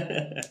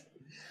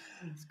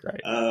 It's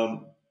great.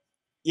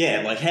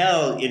 Yeah, like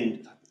how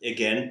if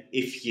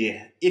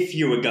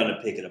you were gonna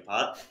pick it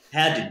apart,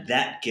 how did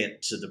that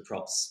get to the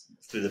props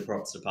through the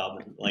props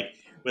department? Like,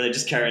 were they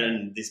just carrying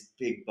in this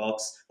big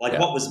box? Like,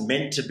 what was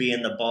meant to be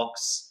in the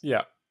box?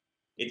 Yeah.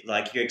 It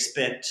like you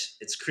expect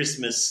it's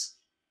Christmas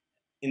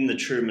in the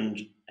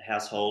Truman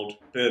household,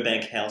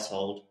 Burbank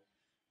household.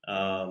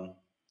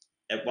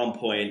 At one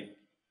point,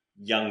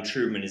 young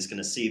Truman is going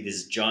to see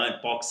this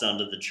giant box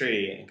under the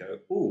tree and go,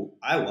 "Ooh,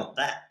 I want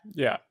that."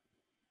 Yeah.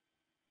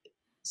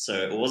 So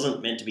it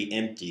wasn't meant to be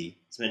empty.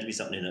 It's meant to be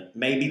something in it.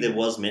 Maybe there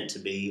was meant to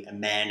be a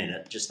man in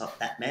it, just not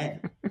that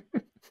man.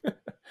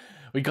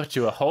 We got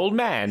you a whole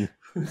man.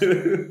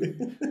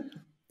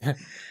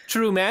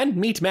 True man,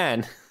 meet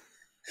man.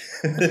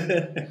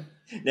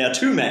 Now,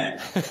 two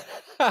man.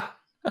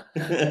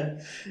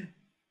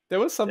 There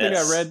was something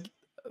I read,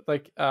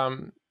 like I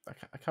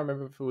can't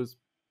remember if it was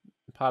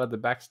part of the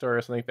backstory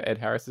or something for Ed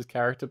Harris's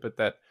character, but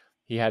that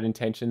he had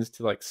intentions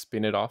to like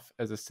spin it off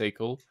as a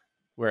sequel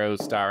where it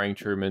was starring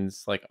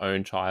Truman's like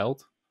own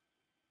child.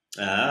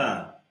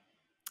 Ah.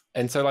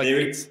 And so like there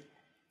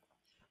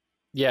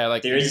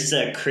is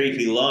a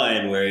creepy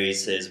line where he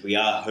says, "We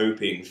are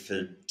hoping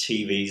for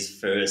TV's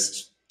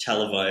first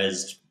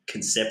televised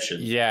conception."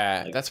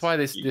 Yeah, like, that's why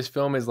this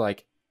film is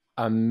like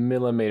a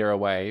millimeter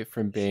away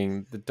from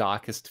being the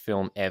darkest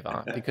film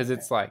ever, because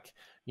it's like,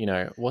 you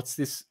know, what's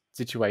this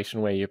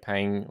situation where you're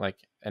paying like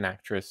an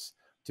actress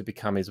to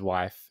become his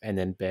wife and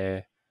then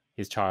bear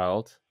his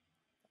child,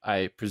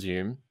 I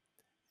presume,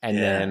 and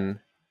then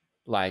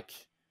like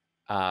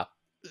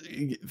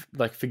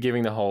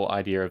forgiving the whole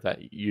idea of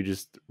that you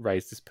just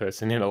raised this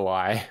person in a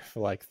lie for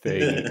like 30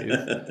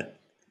 years.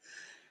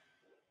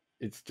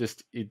 It's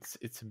just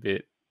it's a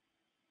bit,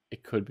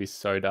 it could be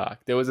so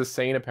dark. There was a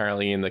scene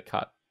apparently in the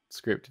cut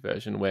script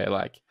version where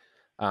like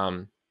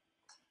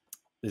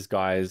this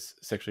guy is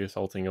sexually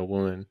assaulting a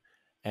woman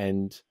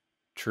and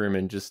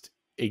Truman just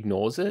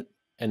ignores it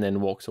and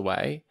then walks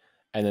away,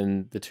 and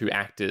then the two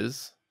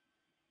actors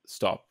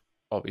stop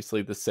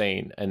obviously the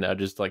scene and are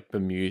just like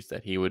bemused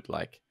that he would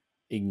like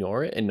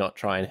ignore it and not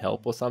try and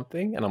help or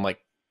something. And I'm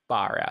like,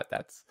 far out,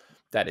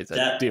 that is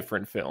a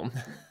different film.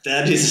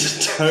 That is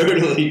a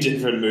totally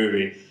different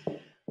movie.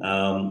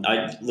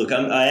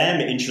 I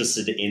am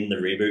interested in the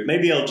reboot.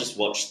 Maybe I'll just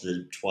watch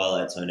the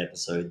Twilight Zone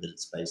episode that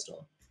it's based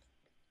on,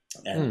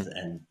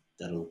 and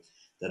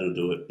that'll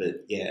do it.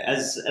 But yeah,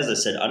 as I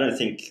said, I don't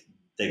think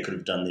they could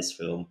have done this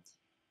film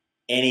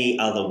any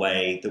other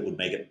way that would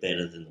make it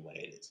better than the way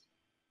it is.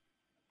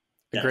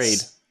 Agreed.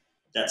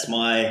 That's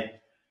my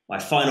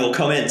final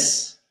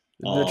comments.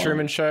 The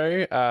Truman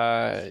Show.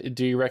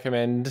 Do you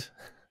recommend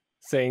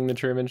seeing The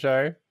Truman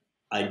Show?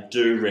 I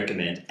do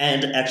recommend.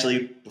 And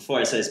actually, before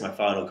I say it's my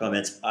final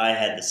comments, I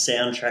had the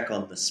soundtrack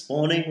on this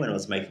morning when I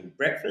was making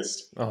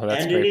breakfast. Oh,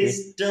 that's and creepy. It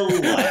is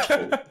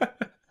delightful.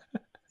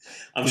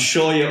 I'm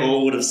sure you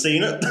all would have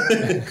seen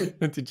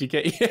it. Did you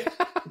get...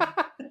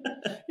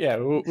 Yeah,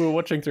 we were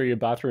watching through your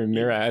bathroom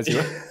mirror as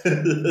you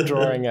were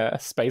drawing a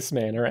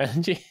spaceman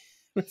around you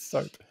with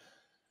soap.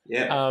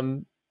 Yeah.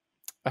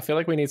 I feel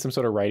like we need some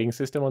sort of rating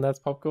system on That's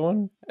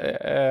Popcorn.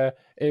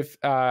 If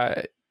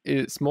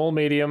small,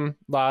 medium,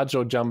 large,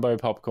 or jumbo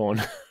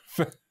popcorn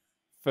for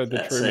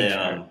the Truman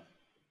Show.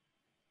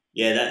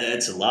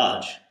 That's a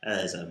large.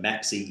 That's a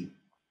maxi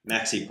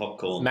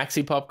popcorn.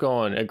 Maxi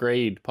popcorn,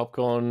 agreed.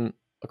 Popcorn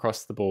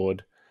across the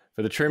board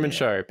for the Truman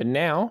Show. But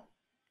now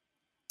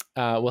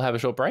we'll have a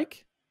short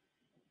break.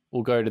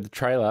 We'll go to the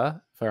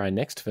trailer for our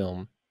next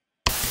film.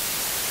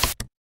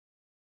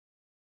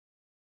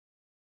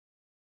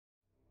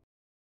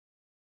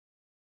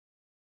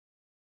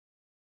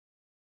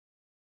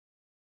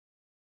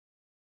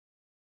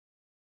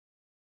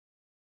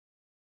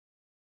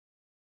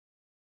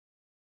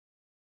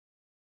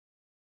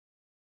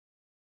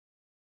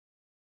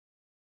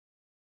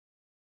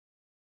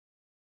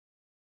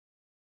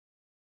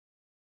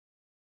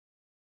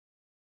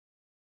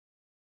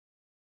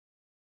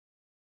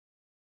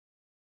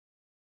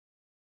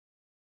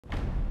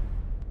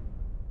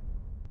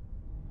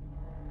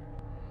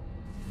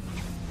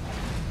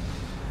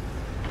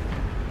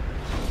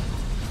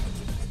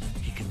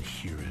 He can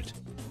hear it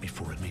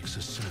before it makes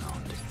a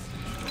sound.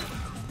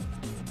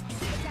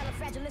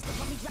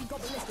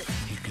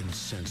 He can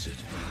sense it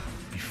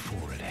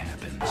before it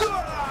happens.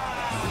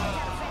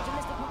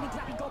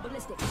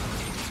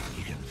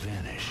 He can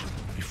vanish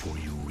before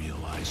you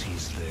realize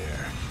he's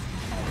there.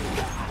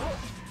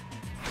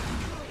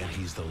 And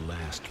he's the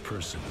last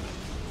person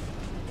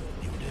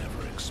you'd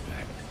ever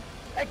expect.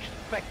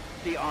 Expect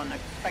the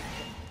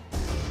unexpected.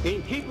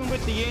 In keeping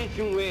with the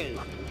ancient ways,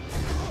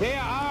 there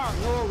are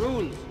no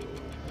rules.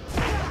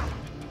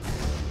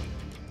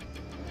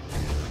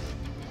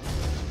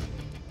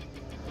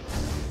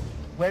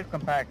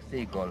 Welcome back,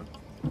 Seagull.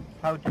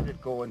 How did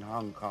it go in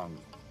Hong Kong?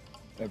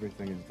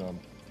 Everything is done.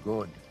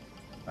 Good.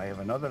 I have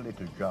another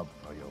little job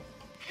for you.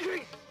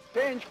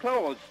 Change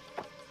clothes.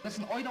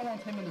 Listen, I don't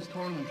want him in this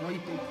tournament, right?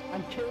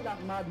 And kill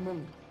that mad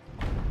monk.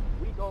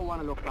 We don't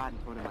want to look bad in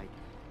front of Mike.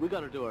 We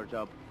got to do our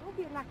job. Don't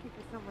be lucky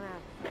for someone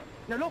else.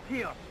 Now look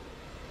here.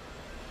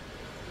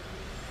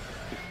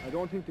 I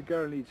don't think the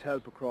girl needs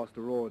help across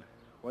the road.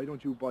 Why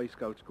don't you Boy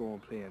Scouts go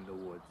and play in the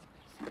woods?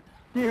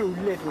 You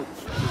little...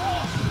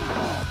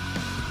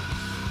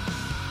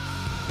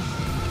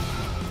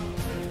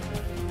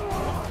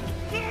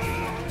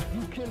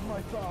 You killed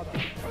my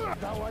father.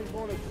 Now I'm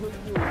gonna kill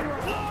you.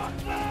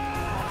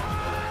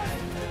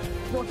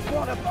 But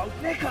what about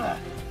Nicola?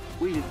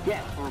 We'll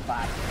get her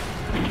back.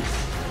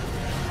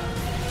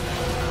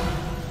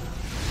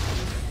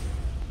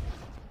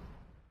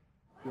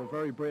 You're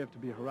very brave to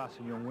be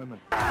harassing young women.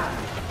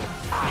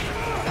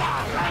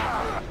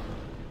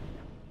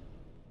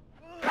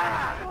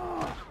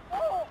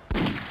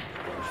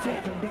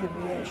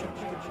 Deviation.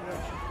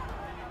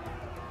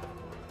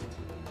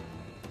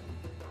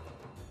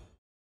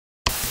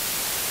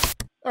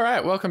 All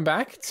right, welcome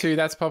back to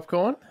That's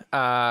Popcorn.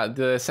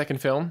 The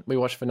second film we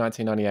watched for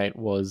 1998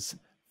 was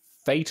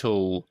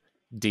Fatal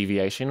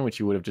Deviation, which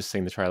you would have just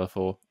seen the trailer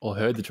for, or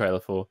heard the trailer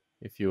for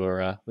if you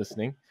were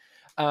listening.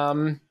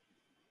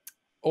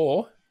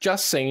 Or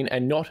just seen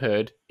and not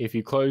heard if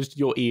you closed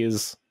your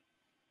ears.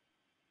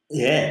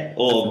 Yeah,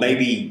 or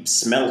maybe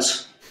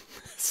smelt.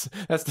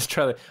 That's the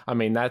trailer. I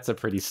mean, that's a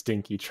pretty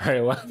stinky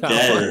trailer.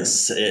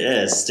 Yes,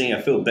 sting.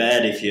 I feel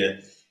bad if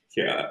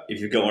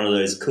you've got one of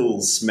those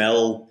cool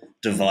smell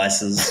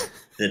devices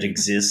that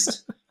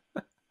exist.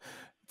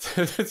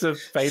 It's a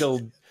fatal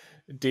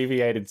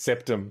deviated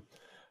septum.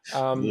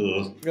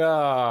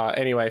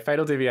 Anyway,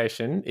 Fatal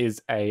Deviation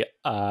is I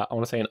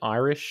want to say an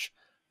Irish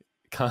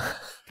kind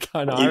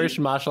of Irish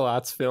martial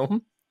arts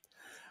film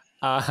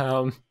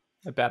about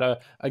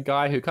a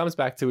guy who comes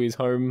back to his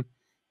home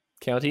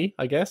county,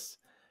 I guess,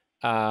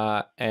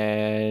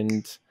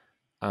 and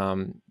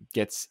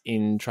gets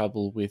in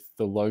trouble with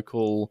the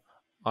local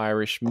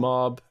Irish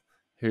mob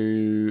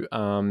who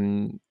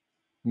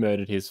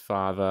murdered his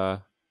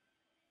father,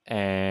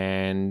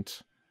 and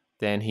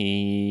then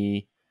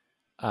he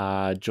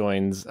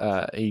joins.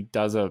 He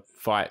does a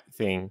fight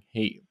thing.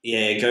 He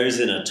goes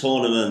in a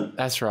tournament.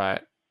 That's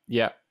right.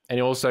 Yeah, and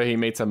he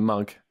meets a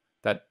monk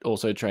that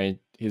also trained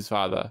his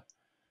father.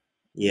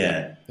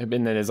 Yeah, and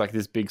then there's like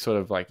this big sort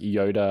of like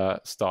Yoda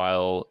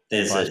style.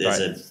 There's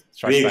a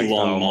big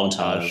long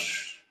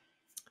montage.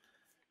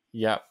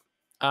 Yeah.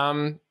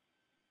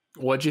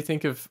 What did you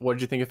think of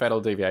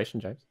Fatal Deviation,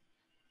 James?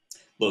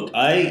 Look,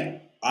 I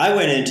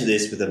went into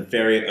this with a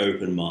very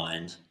open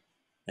mind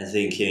and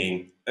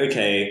thinking,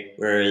 okay,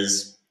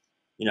 whereas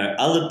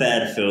other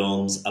bad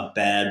films are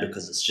bad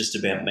because it's just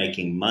about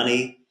making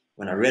money.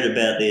 When I read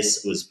about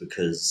this, it was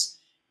because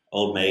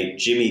old mate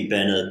Jimmy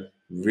Bennett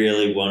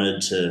really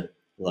wanted to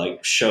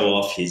show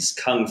off his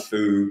kung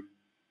fu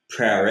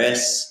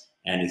prowess,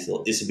 and he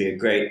thought this would be a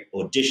great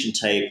audition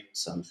tape.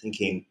 So I'm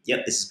thinking,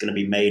 yep, this is going to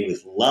be made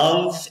with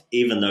love,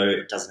 even though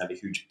it doesn't have a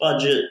huge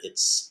budget.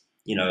 It's,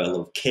 a lot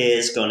of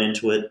care's gone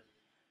into it.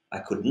 I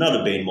could not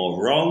have been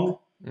more wrong.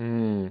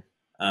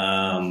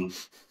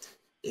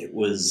 It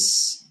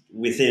was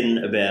within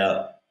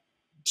about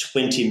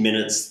 20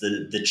 minutes,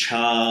 the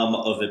charm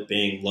of it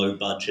being low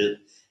budget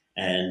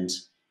and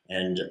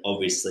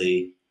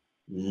obviously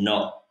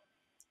not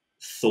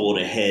thought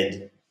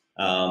ahead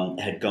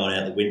had gone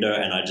out the window,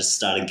 and I just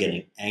started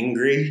getting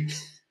angry.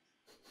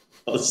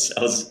 I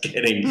was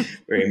getting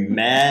very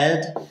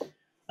mad,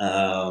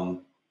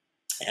 and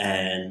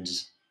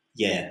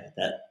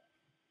that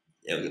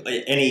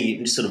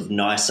any sort of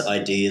nice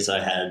ideas I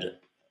had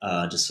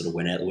just sort of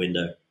went out the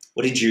window.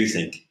 What did you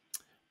think?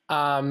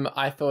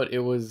 I thought it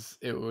was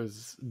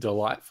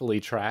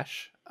delightfully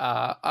trash.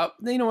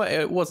 You know what?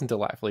 It wasn't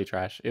delightfully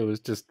trash. It was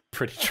just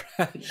pretty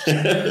trash.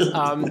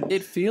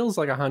 It feels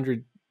like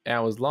 100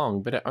 hours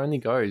long, but it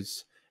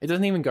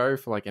doesn't even go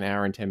for like an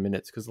hour and 10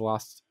 minutes because the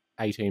last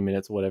 18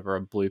 minutes or whatever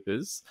are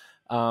bloopers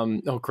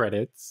or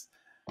credits.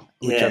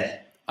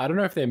 I don't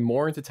know if they're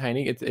more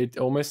entertaining. It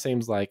almost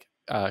seems like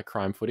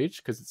crime footage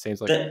because it seems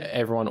like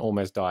everyone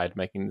almost died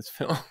making this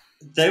film.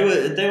 They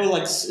were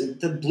like,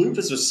 the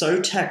bloopers were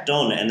so tacked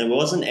on, and there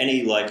wasn't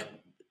any like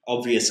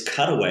obvious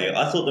cutaway.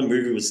 I thought the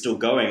movie was still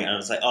going, and I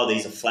was like, oh,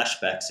 these are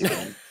flashbacks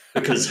again,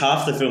 because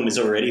half the film is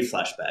already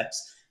flashbacks.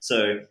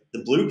 So the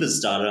bloopers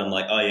started, I'm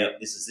like, oh yeah,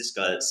 this is this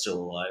guy that's still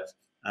alive.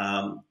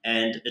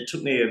 And it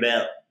took me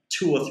about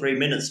 2 or 3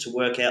 minutes to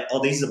work out,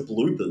 oh, these are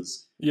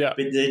bloopers. Yeah.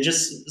 But they're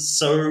just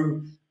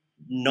so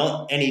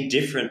not any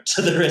different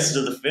to the rest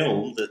of the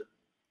film that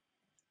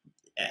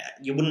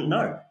you wouldn't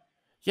know.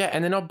 Yeah,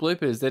 and they're not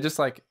bloopers. They're just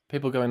like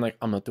people going like,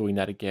 I'm not doing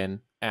that again.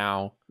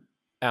 Ow.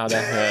 Ow,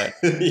 that hurt.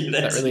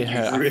 That really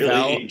hurt. Really I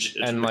fell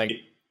injured and me. like,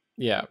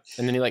 yeah.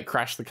 And then he like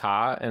crashed the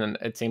car and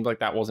it seemed like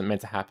that wasn't meant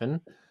to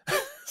happen.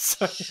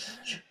 So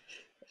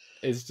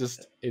it's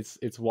just,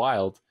 it's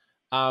wild.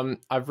 I've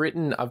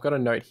got a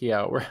note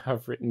here where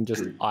I've written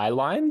just eye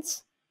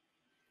lines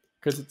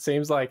because it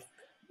seems like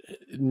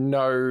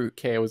no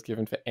care was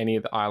given for any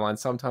of the eye lines.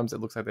 Sometimes it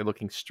looks like they're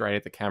looking straight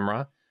at the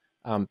camera.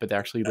 But they're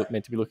actually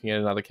meant to be looking at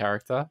another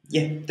character.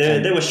 Yeah,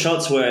 there were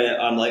shots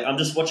where I'm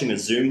just watching a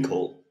Zoom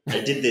call.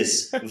 They did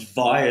this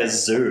via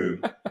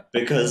Zoom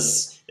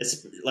because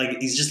it's like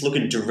he's just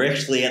looking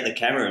directly at the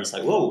camera and it's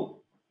like, whoa.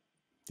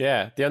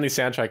 Yeah, the only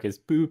soundtrack is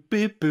boop,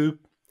 beep, boop,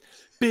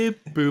 beep,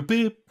 boop,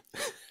 beep,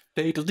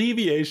 fatal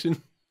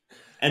deviation.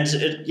 And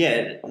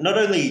not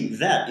only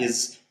that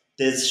is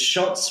there's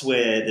shots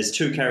where there's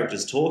two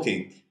characters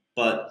talking,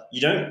 but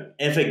you don't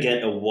ever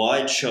get a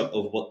wide shot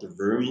of what the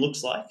room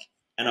looks like.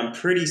 And I'm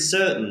pretty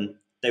certain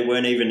they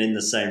weren't even in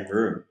the same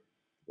room.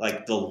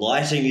 Like the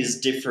lighting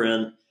is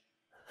different.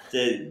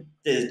 They're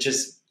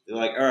just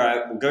like, all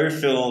right, we'll go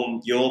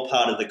film your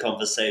part of the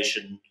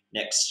conversation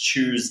next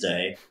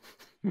Tuesday.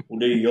 We'll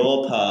do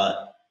your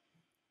part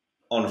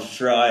on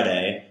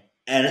Friday,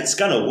 and it's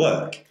gonna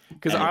work.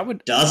 Because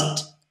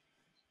doesn't.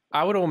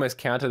 I would almost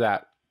counter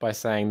that by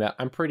saying that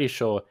I'm pretty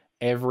sure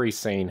every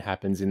scene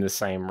happens in the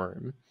same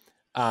room.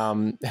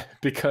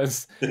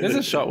 Because there's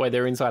a shot where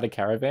they're inside a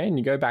caravan.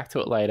 You go back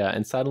to it later,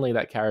 and suddenly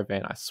that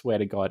caravan, I swear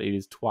to God, it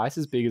is twice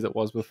as big as it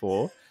was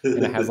before,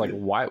 and it has like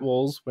white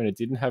walls when it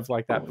didn't have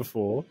like that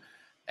before.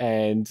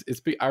 And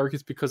I reckon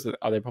it's because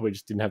they probably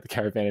just didn't have the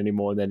caravan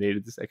anymore, and they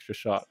needed this extra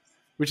shot,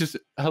 which is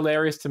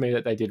hilarious to me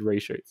that they did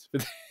reshoots.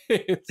 But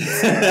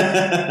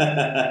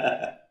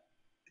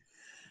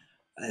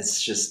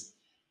it's just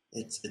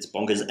it's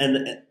bonkers.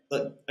 And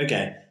look,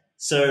 okay,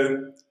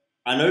 so.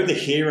 I know the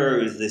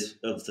hero of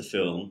the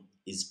film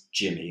is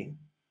Jimmy.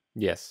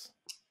 Yes.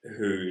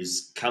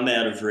 Who's come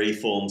out of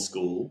reform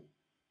school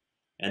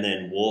and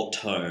then walked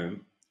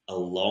home a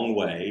long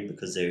way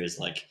because there is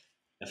like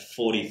a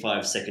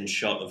 45-second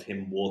shot of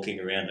him walking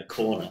around a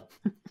corner.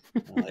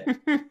 I'm like,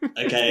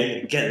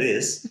 okay, get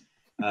this.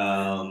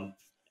 And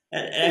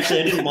actually,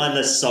 I didn't mind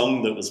the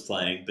song that was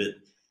playing, but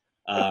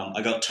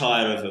I got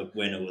tired of it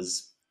when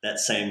that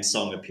same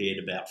song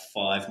appeared about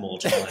 5 more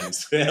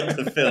times throughout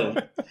the film.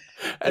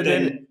 And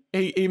then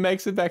he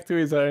makes it back to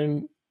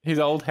his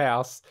old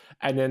house,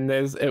 and then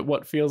there's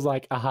what feels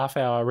like a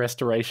half-hour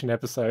restoration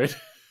episode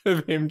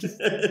of him just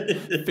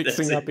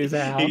fixing up his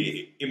house.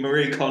 He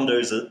Marie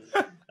Kondo's it.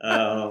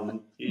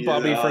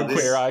 Bobby from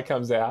Queer Eye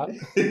comes out.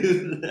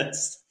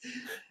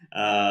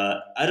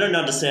 I don't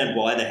understand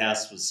why the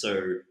house was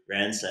so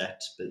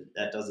ransacked, but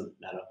that doesn't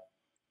matter.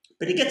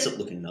 But he gets it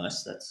looking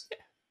nice.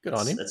 Good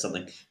on him. That's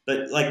something.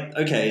 But like,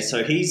 okay,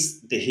 so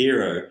he's the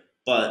hero,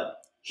 but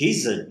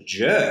he's a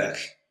jerk.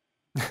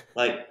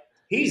 Like,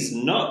 he's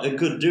not a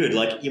good dude.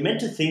 Like, you're meant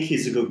to think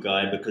he's a good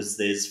guy because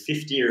there's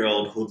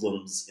 50-year-old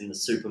hoodlums in the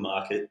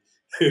supermarket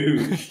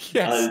who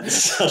are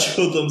such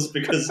hoodlums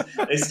because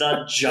they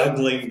start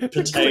juggling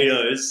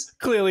potatoes.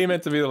 Clearly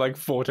meant to be like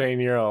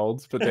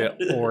 14-year-olds, but they're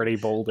already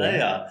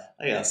balding.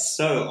 They are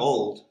so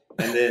old.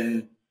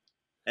 And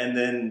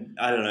then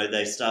I don't know,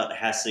 they start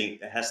hassling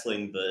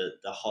the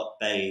hot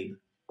babe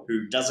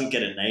who doesn't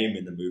get a name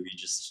in the movie,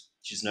 just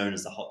she's known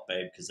as the hot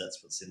babe because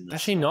that's what's in the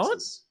Does she not?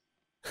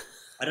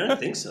 I don't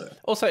think so.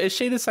 Also, is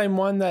she the same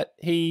one that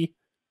he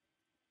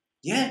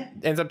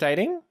ends up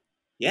dating?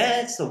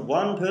 Yeah, it's the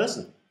one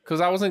person. Because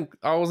I wasn't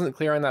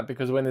clear on that,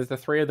 because when there's the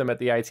 3 of them at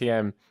the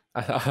ATM,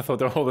 I thought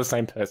they're all the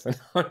same person.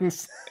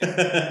 But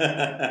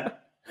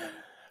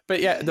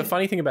yeah, the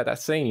funny thing about that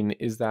scene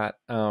is that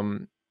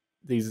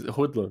these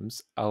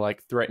hoodlums are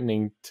like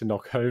threatening to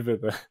knock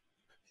over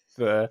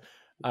the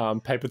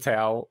paper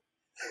towel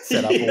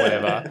setup or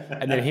whatever,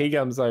 and then he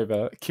comes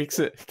over, kicks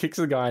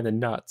the guy in the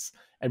nuts,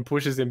 and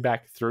pushes him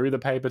back through the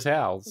paper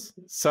towels.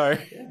 So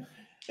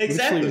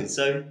exactly.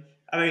 So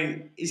I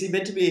mean, is he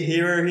meant to be a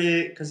hero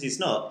here? Because he's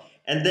not.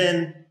 And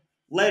then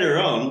later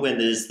on, when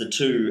there's the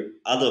 2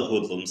 other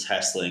hoodlums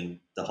hassling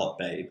the hot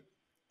babe,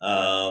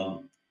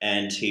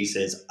 and he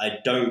says, "I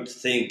don't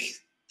think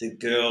the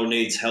girl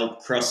needs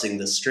help crossing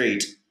the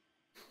street,"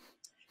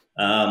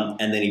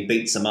 and then he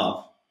beats him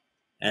up,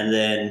 and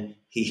then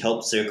he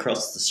helps her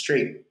cross the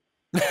street.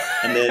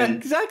 And then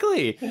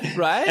exactly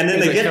right. And then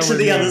they get to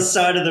the other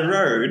side of the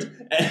road,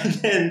 and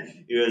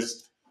then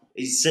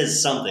he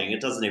says something.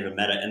 It doesn't even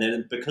matter. And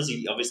then because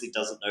he obviously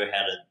doesn't know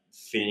how to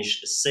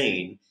finish a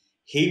scene,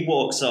 he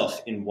walks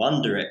off in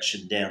one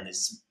direction down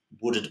this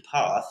wooded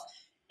path,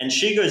 and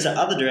she goes the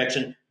other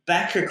direction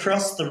back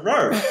across the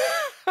road.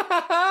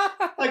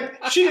 Like,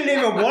 she didn't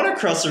even want to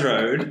cross the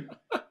road.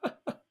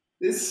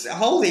 This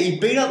whole thing, he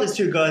beat up these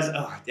 2 guys.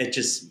 Oh, it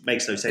just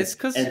makes no sense. It's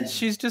because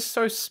she's just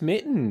so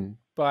smitten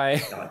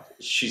by...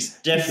 She's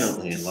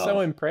definitely in love. So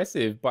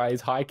impressive by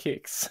his high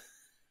kicks.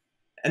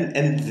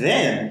 And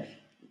then,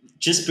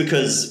 just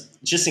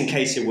in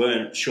case you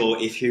weren't sure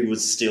if he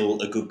was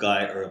still a good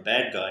guy or a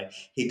bad guy,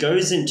 he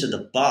goes into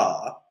the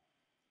bar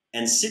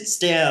and sits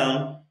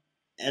down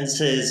and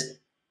says,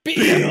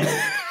 "Beer."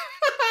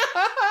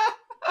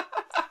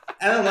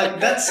 And I'm like,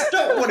 that's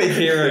not what a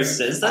hero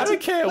says. I don't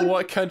care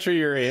what country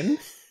you're in.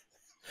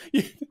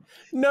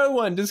 No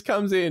one just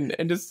comes in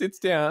and just sits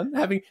down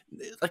having...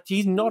 Like,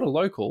 he's not a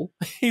local.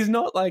 He's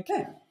not like...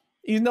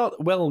 He's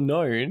not well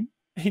known.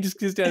 He just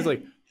sits down and is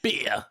like,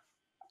 "Beer."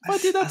 If I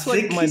did that to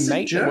like my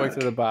mate that works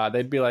at the bar,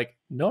 they'd be like,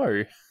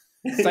 "No,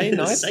 say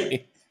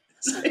nicely."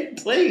 Say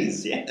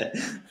please, yeah.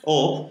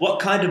 Or, "What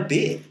kind of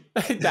beer?"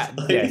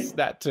 Yes,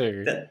 that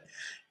too.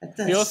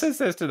 He also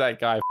says to that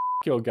guy, "F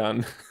your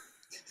gun."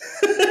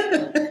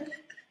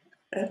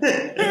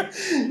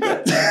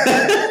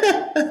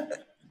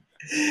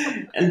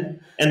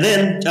 and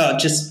then all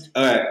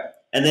right.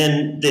 And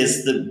then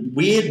there's the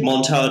weird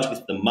montage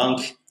with the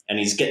monk, and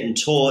he's getting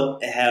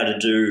taught how to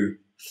do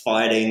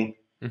fighting.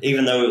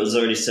 Even though it was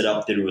already set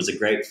up that he was a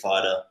great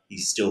fighter, he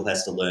still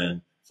has to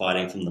learn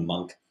fighting from the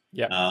monk.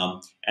 Yeah.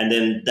 And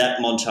then that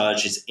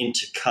montage is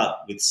intercut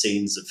with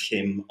scenes of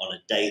him on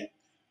a date,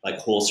 like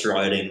horse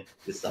riding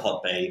with the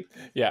hot babe.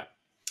 Yeah.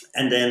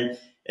 And then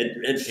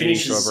it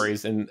finishes... Eating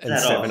strawberries and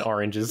 7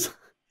 oranges.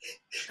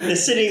 They're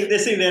sitting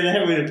there and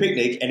having a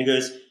picnic, and he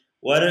goes,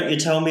 "Why don't you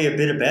tell me a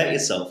bit about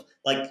yourself?"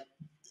 Like,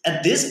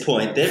 at this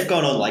point, they've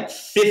gone on like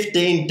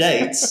 15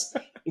 dates,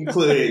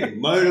 including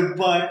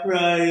motorbike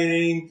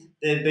riding,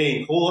 they've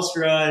been horse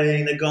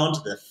riding, they've gone to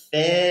the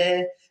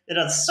fair, they've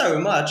done so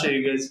much. And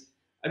he goes,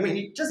 I mean,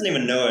 he doesn't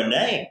even know her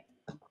name.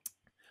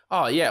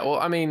 Oh, yeah. Well,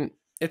 I mean,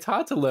 it's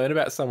hard to learn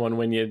about someone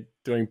when you're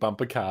doing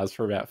bumper cars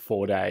for about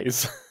 4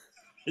 days.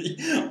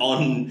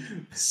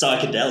 On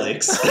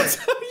psychedelics.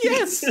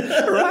 Yes,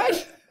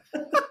 right?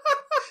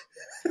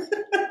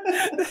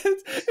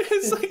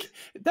 It's like,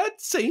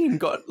 that scene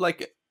got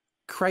like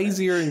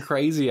crazier and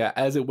crazier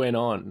as it went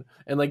on,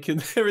 and like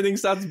everything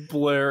starts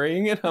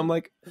blurring, and I'm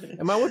like,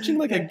 am I watching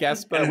like a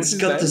Gasper? And it's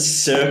got the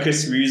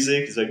circus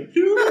music. It's like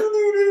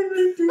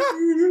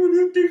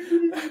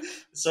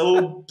it's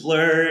all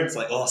blurred. It's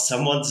like, oh,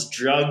 someone's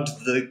drugged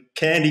the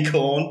candy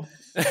corn.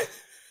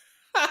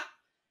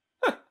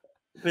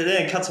 But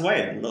then it cuts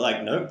away, and they're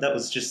like, nope, that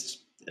was just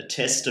a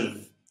test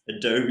of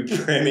Adobe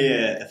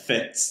Premiere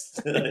effects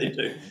that they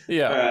do.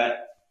 Yeah. All right,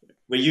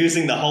 we're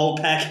using the whole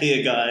pack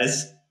here,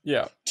 guys.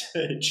 Yeah.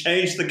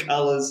 Change the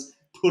colors,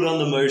 put on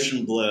the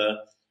motion blur.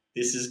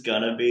 This is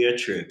gonna be a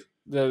trip.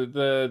 So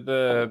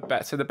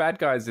the bad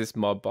guy is this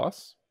mob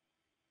boss,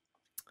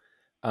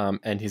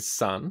 and his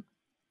son,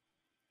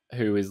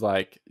 who is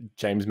like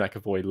James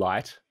McAvoy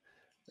light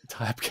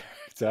type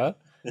character,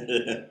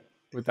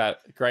 with that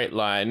great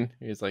line.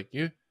 He's like,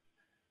 "You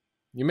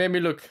made me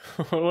look."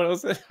 What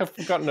was it? I've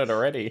forgotten it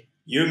already.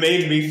 You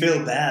made me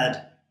feel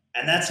bad,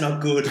 and that's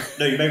not good.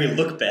 No, you made me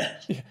look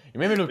bad. You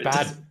made me look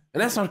bad,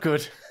 and that's not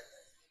good.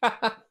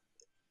 I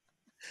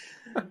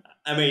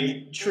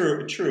mean,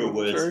 truer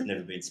words have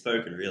never been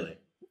spoken, really.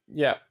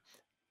 Yeah.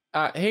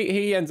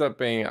 He ends up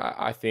being,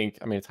 I think,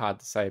 I mean, it's hard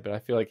to say, but I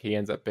feel like he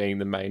ends up being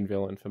the main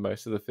villain for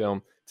most of the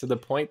film, to the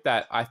point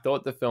that I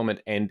thought the film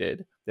had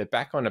ended. They're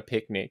back on a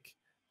picnic,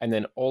 and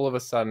then all of a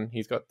sudden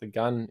he's got the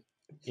gun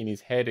in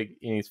his head,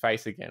 in his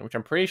face again, which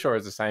I'm pretty sure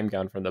is the same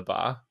gun from the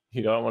bar.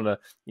 You don't want to,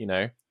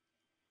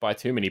 buy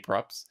too many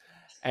props.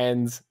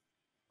 And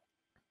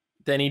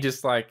then he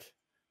just like,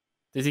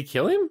 does he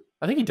kill him?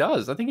 I think he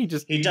does.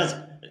 He does.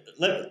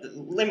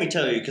 Let me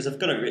tell you, because I've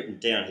got it written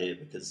down here,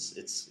 because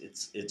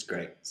it's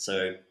great.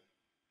 So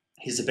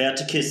he's about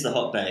to kiss the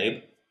hot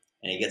babe,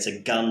 and he gets a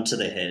gun to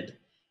the head,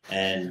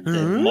 and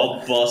the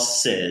mob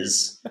boss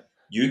says,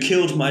 "You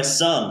killed my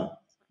son.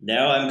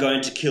 Now I'm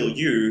going to kill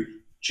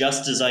you,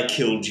 just as I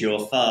killed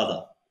your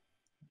father."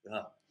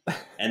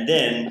 And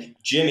then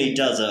Jimmy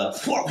does a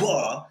wah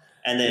wah,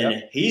 and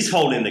then he's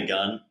holding the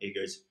gun. He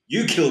goes,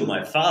 "You killed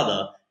my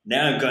father.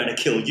 Now I'm going to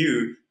kill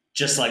you,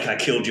 just like I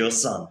killed your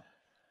son,"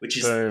 which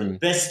is the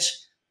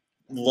best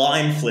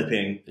line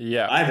flipping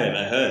I've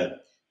ever heard.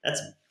 That's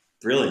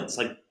brilliant. It's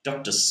like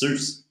Dr.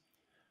 Seuss.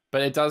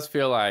 But it does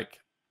feel like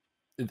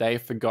they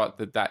forgot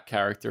that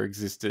character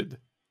existed,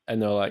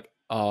 and they're like,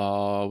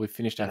 "Oh, we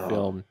finished our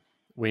film.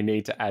 We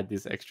need to add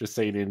this extra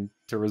scene in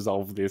to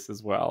resolve this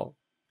as well."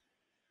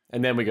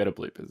 And then we go to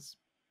bloopers.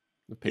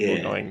 The people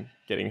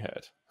getting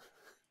hurt.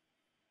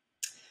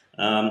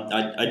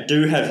 I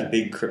do have a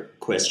big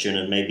question,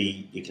 and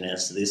maybe you can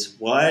answer this.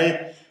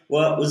 What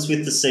was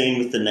with the scene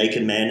with the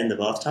naked man in the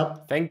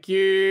bathtub? Thank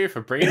you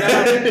for bringing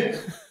that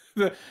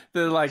up.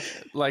 the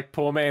like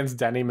poor man's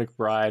Danny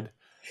McBride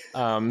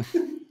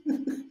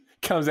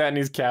comes out in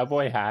his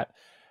cowboy hat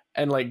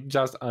and like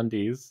just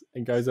undies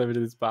and goes over to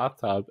this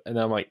bathtub, and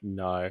I'm like,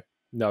 no,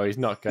 he's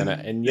not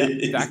gonna. And yet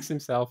Dax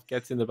himself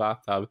gets in the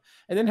bathtub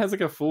and then has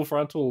like a full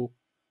frontal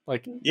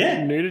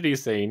nudity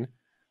scene,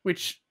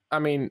 which, I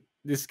mean,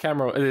 this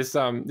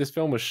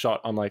film was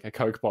shot on like a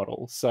Coke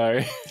bottle,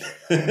 so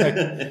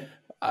like,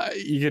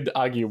 you could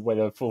argue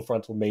whether full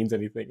frontal means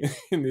anything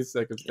in this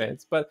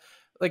circumstance, but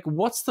like,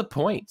 what's the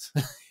point?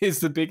 Is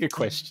the bigger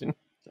question.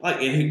 Like,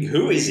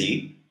 who is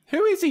he?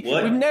 Who is he?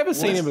 What? We've never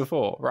seen him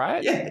before,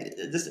 right? Yeah,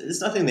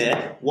 there's nothing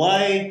there.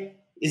 Why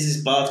is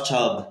his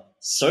bathtub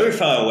so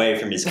far away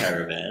from his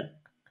caravan?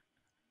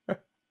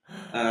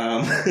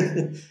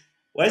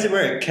 Why is he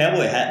wearing a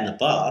cowboy hat in the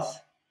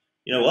bath?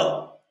 You know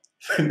what?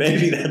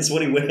 Maybe that's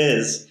what he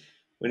wears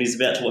when he's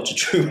about to watch a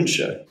Truman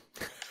Show.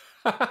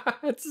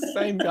 It's the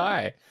same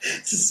guy.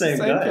 It's the same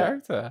guy.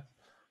 Character.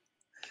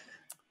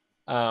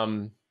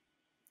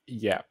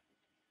 Yeah,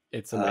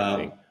 it's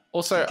amazing.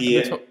 Also,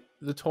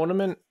 the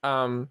tournament.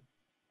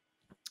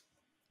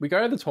 We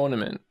go to the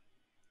tournament,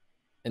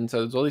 and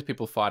so there's all these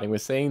people fighting. We're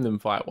seeing them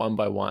fight one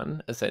by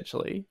one,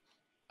 essentially.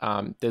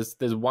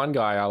 There's one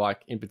guy I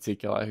like in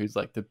particular who's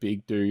like the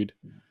big dude,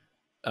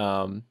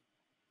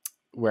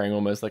 wearing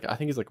almost like, I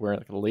think he's like wearing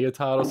like a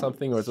leotard or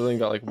something, or it's only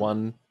got like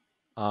one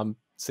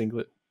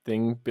singlet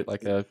thing, bit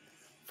like a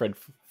Fred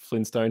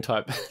Flintstone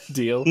type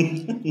deal.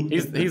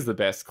 He's the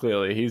best.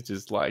 Clearly, he's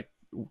just like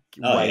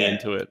way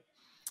into it.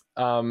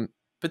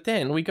 But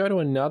then we go to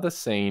another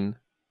scene.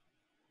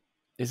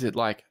 Is it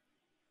like,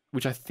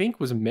 which I think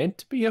was meant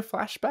to be a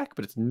flashback,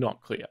 but it's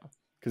not clear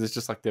because it's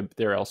just like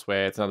they're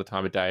elsewhere. It's another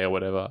time of day or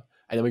whatever.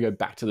 And then we go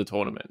back to the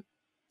tournament.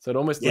 So it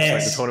almost looks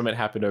like the tournament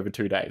happened over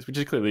 2 days, which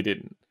it clearly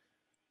didn't.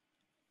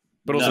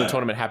 But also the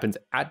tournament happens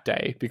at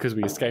day because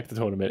we escaped the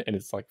tournament and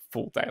it's like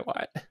full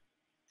daylight,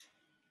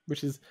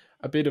 which is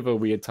a bit of a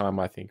weird time,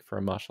 I think, for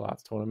a martial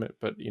arts tournament.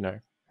 But, you know,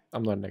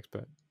 I'm not an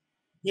expert.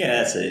 Yeah,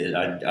 that's it.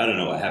 I don't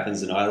know what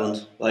happens in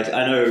Ireland. Like,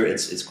 I know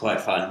it's quite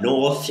far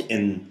north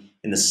in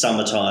the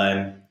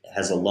summertime. It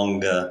has a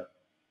longer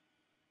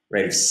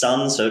rate of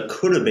sun, so it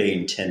could have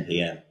been 10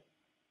 p.m.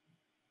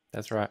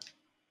 That's right.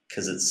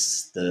 Because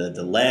it's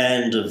the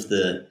land of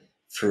the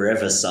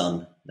forever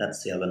sun.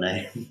 That's the other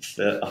name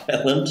for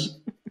Ireland.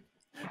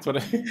 That's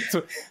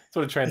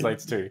what it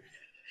translates to.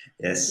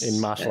 Yes. In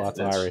martial arts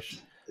Irish.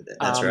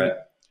 That's right.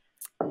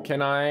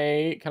 Can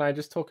I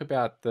just talk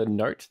about the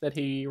note that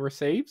he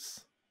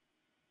receives?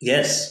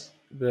 Yes.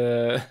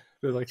 The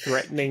like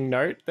threatening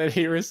note that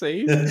he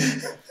received.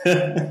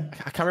 I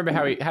can't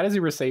remember how does he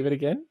receive it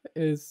again?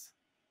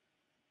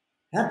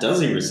 How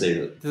does he receive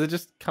it? Does it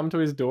just come to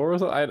his door or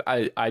something?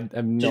 I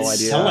have no idea.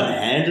 Did someone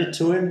hand it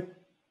to him?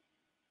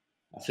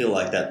 I feel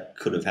like that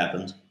could have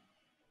happened.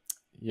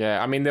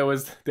 Yeah, I mean there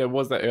was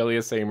that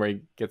earlier scene where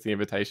he gets the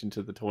invitation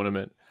to the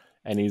tournament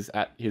and he's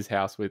at his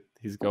house with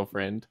his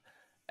girlfriend,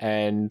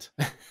 and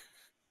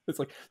it's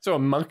like, so a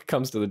monk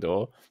comes to the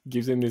door,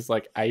 gives him this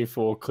like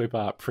A4 clip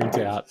art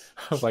printout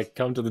of like,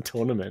 come to the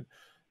tournament,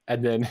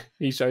 and then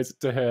he shows it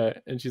to her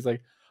and she's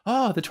like,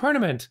 oh, the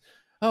tournament,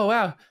 oh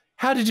wow,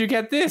 how did you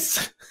get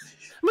this?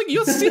 I'm like,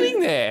 you're sitting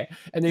there.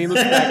 And then he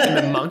looks back and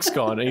the monk's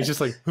gone and he's just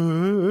like,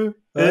 I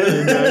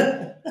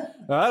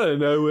don't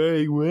know where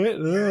he went.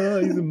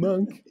 Oh, he's a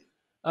monk.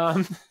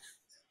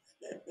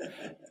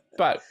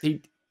 But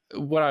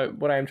what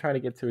I am trying to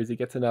get to is he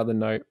gets another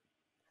note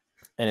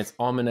and it's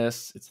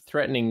ominous. It's a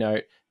threatening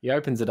note. He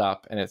opens it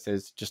up and it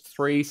says just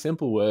 3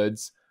 simple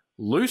words: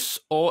 loose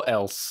or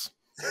else.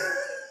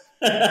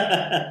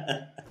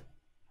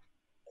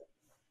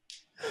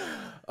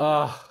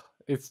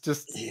 It's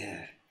just,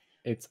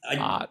 it's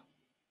art.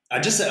 I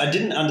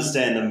didn't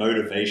understand the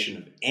motivation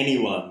of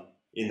anyone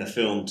in the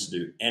film to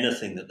do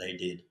anything that they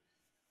did.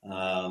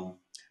 I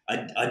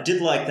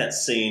did like that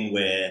scene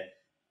where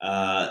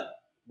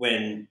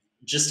when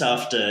just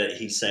after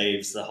he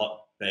saves the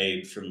hot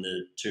babe from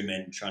the 2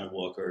 men trying to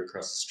walk her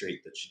across the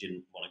street that she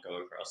didn't want to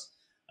go across,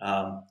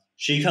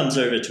 she comes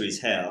over to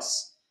his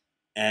house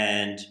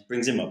and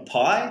brings him a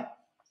pie.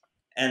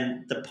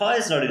 And the pie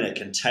is not in a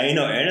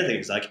container or anything.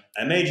 It's like,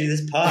 I made you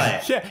this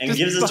pie. And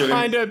gives it to him.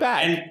 Behind her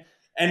back.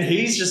 And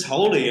he's just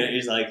holding it.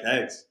 He's like,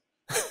 thanks.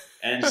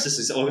 And it's just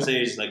this, obviously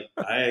he's like,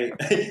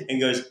 and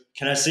goes,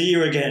 can I see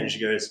you again? She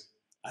goes,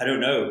 I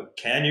don't know.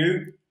 Can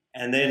you?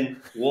 And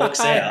then walks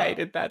out. I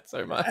hated that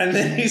so much. And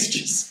then he's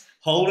just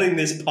holding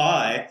this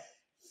pie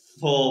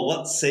for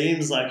what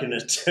seems like an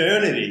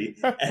eternity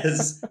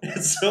as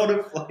it's sort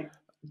of like,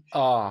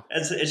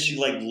 as she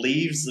like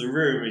leaves the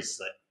room, he's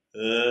like,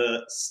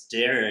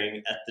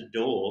 staring at the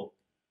door.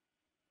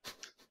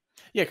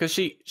 Yeah, because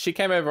she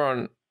came over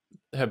on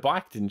her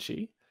bike, didn't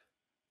she?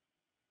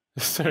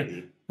 So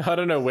I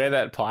don't know where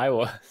that pie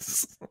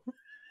was.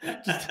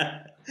 Just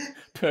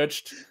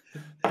perched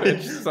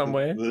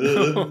somewhere. But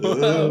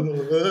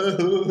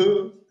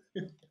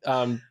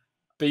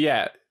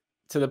yeah,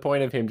 to the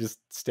point of him just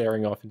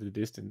staring off into the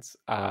distance,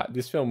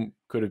 this film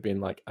could have been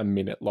like a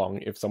minute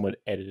long if someone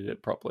edited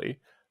it properly.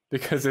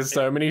 Because there's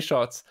so many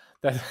shots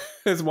that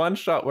there's one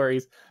shot where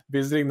he's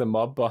visiting the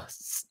mob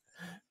boss,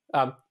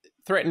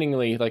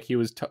 threateningly, like he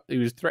was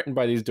threatened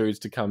by these dudes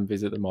to come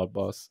visit the mob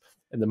boss,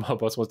 and the mob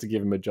boss wants to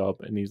give him a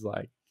job, and he's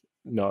like,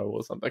 no,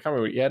 or something. I can't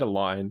remember. He had a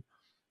line.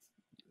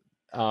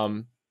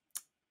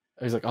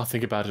 He's like, I'll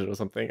think about it or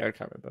something. I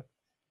can't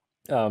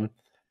remember.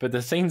 But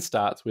the scene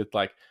starts with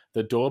like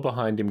the door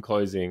behind him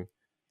closing,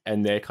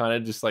 and they're kind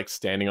of just like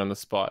standing on the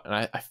spot, and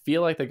I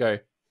feel like they go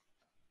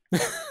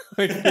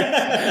like,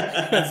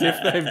 as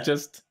if they've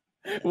just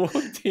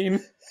walked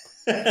in.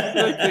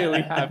 They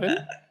clearly haven't.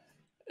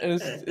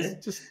 And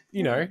it's just,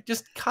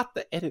 just cut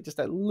the edit just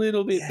a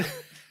little bit. Yeah.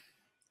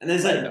 And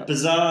there's that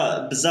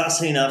bizarre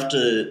scene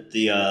after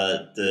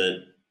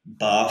the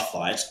bar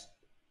fight,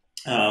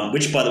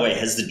 which, by the way,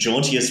 has the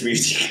jauntiest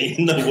music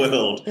in the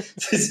world.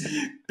 This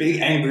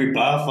big angry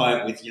bar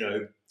fight with,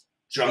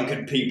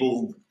 drunken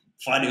people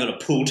fighting on a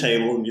pool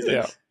table and music.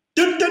 Yeah.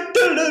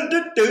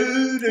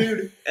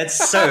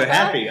 It's so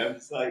happy. I'm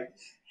just like,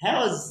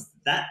 how is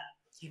that?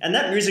 And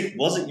that music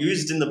wasn't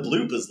used in the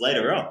bloopers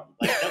later on.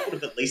 Like, that would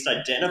have at least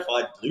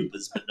identified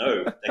bloopers, but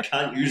no, they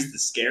can't use the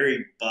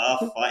scary bar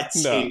fight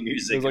scene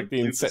music. It was like the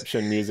bloopers.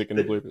 Inception music in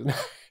the bloopers.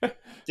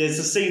 There's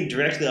a scene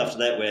directly after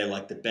that where,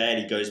 like, the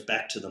baddie goes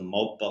back to the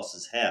mob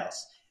boss's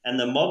house, and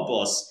the mob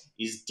boss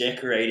is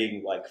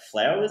decorating, like,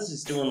 flowers.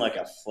 He's doing, like,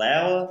 a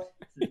flower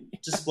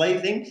display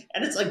thing,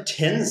 and it's, like,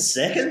 10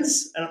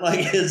 seconds. And I'm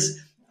like,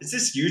 is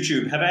this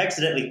YouTube? Have I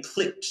accidentally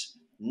clicked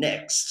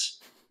next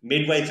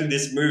midway through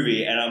this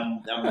movie, and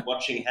I'm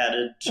watching how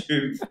to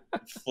do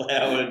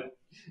flower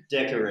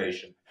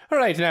decoration? All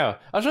right, now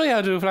I'll show you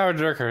how to do flower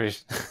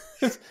decoration.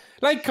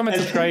 Like, comment,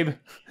 subscribe.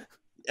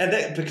 And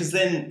then, because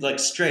then, like,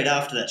 straight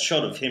after that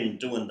shot of him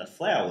doing the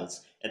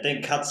flowers, it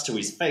then cuts to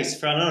his face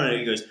front on it, and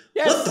he goes,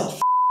 yes! What the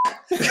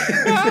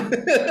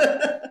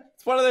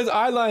It's one of those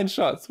eyeline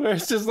shots where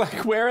it's just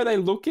like, where are they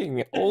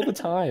looking all the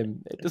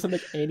time? It doesn't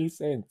make any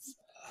sense.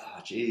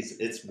 Jeez,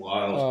 it's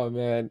wild. Oh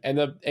man! And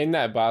in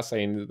that bar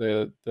scene,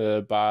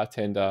 the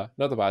bartender,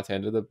 not the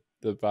bartender,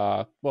 the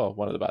bar, well,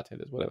 one of the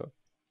bartenders, whatever,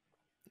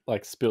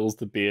 like spills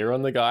the beer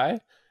on the guy,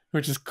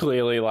 which is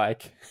clearly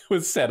like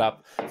was set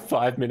up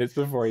 5 minutes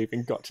before he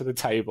even got to the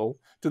table,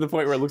 to the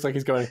point where it looks like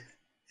he's going,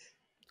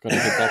 gotta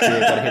hit that beer,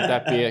 gotta hit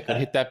that beer, gotta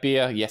hit that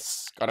beer.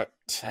 Yes, got it.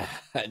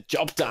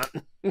 Job done.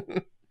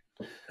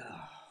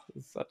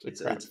 It's such a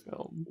crap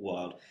film.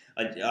 Wild.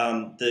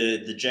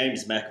 The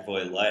James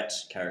McAvoy Light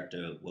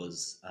character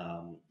was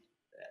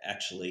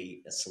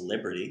actually a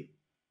celebrity.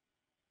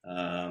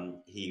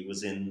 He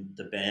was in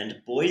the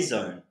band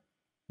Boyzone.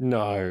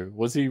 No,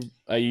 was he?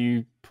 Are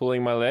you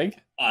pulling my leg?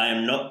 I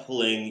am not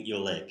pulling your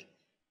leg.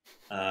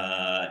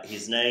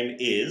 His name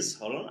is.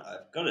 Hold on,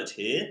 I've got it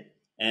here,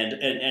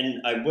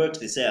 and I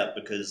worked this out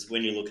because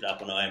when you look it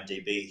up on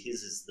IMDb,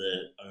 his is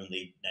the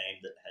only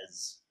name that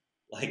has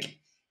like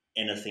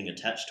anything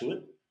attached to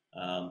it.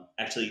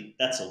 Actually,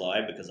 that's a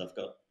lie because I've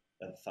got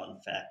a fun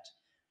fact.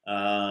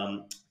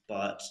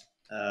 But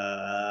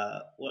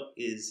what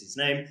is his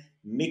name?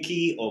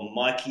 Mickey or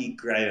Mikey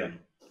Graham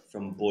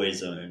from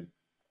Boyzone,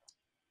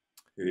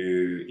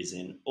 who is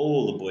in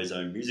all the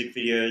Boyzone music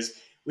videos,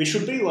 which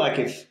would be like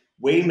if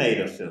we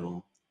made a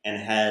film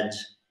and had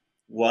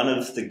one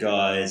of the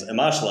guys, a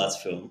martial arts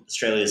film,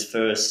 Australia's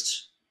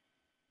first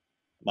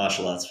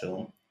martial arts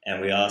film,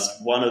 and we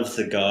asked one of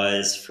the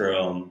guys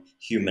from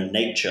Human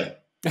Nature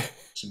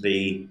to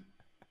be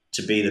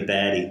the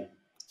baddie.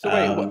 So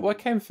wait, what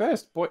came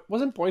first?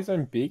 Wasn't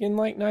Boyzone big in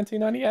like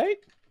 1998?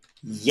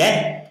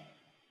 Yeah.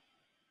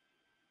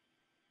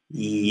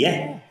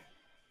 Yeah.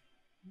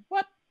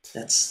 What?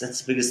 That's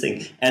the biggest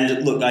thing.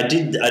 And look, I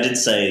did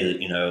say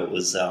that, it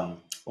was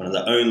one of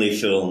the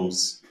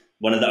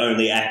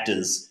only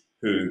actors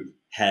who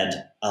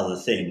had other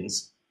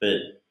things, but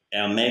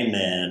our main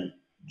man,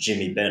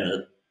 Jimmy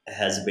Bennett,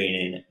 has been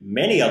in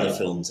many other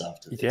films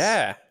after this.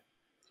 Yeah.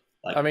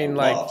 Like, I mean,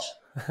 like,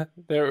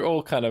 they're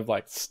all kind of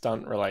like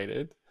stunt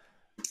related.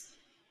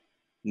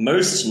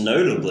 Most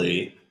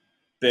notably,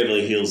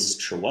 Beverly Hills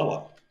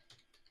Chihuahua.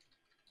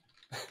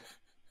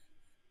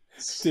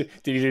 Did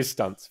you do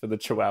stunts for the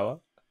Chihuahua?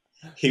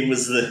 He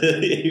was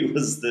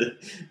the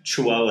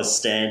Chihuahua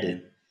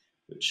stand-in,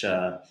 which would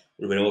have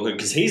been awkward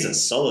because he's a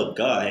solid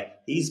guy.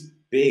 He's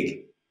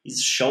big.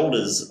 His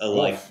shoulders are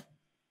like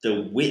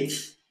the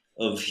width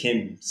of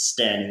him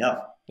standing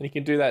up. And he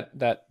can do that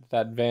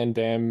Van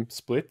Damme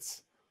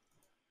splits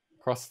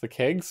across the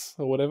kegs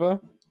or whatever.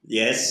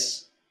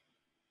 Yes.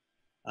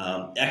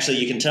 Actually,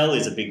 you can tell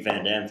he's a big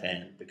Van Damme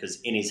fan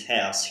because in his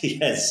house he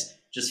has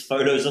just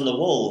photos on the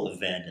wall of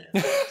Van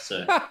Damme.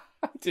 So I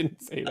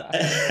didn't see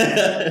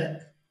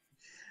that.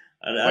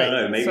 I don't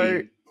know. Maybe.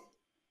 So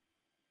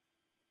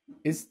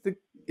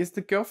is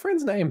the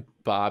girlfriend's name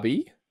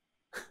Barbie?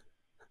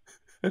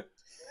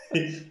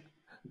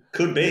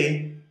 Could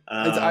be.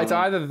 It's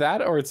either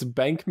that or it's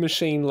Bank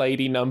Machine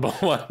Lady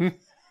 #1.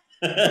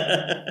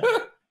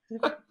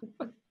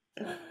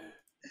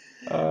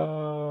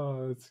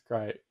 Oh, that's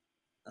great.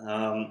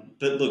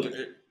 But look,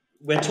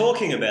 we're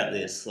talking about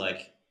this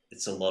like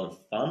it's a lot of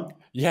fun.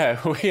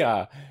 Yeah, we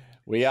are.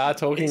 We are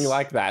talking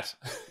like that.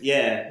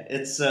 Yeah,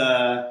 it's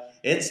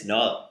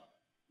not.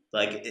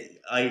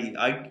 Like,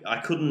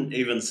 I couldn't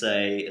even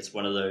say it's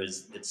one of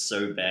those it's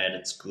so bad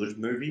it's good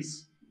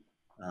movies.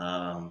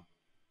 I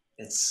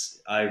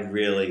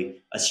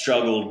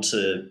struggled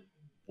to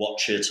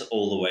watch it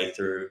all the way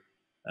through.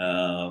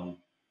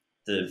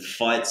 The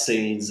fight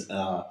scenes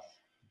are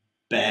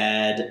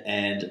bad,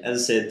 and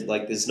as I said,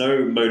 like there's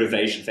no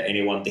motivation for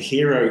anyone. The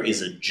hero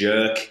is a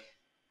jerk.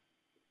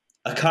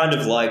 I kind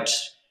of liked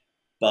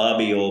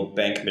Barbie or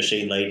Bank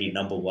Machine Lady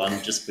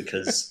 #1 just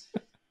because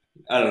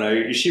I don't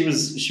know, she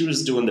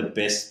was doing the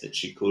best that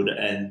she could,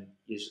 and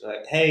he's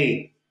like,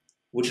 "Hey,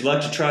 would you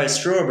like to try a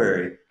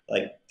strawberry?"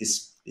 Like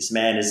this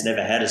man has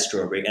never had a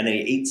strawberry, and then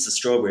he eats the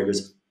strawberry and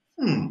goes,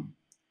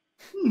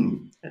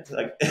 It's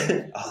like,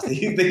 oh,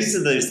 these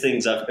are those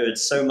things I've heard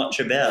so much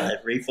about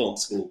at reform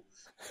school.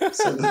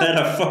 So glad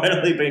I've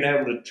finally been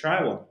able to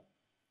try one.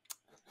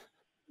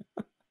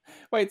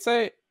 Wait,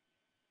 so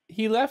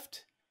he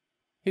left.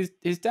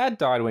 His dad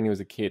died when he was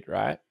a kid,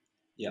 right?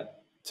 Yeah.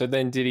 So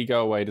then, did he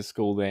go away to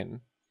school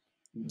then?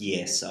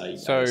 Yes, I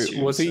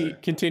was he so.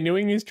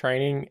 continuing his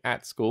training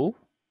at school?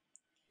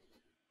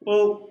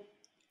 Well,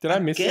 did I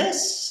miss it?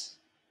 Guess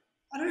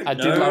I don't know. I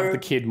did love the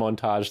kid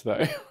montage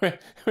though,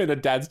 where the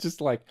dad's just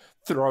like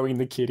throwing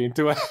the kid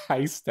into a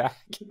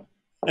haystack.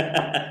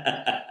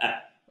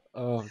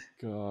 Oh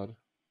God.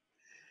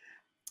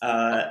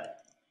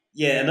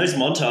 Yeah, and those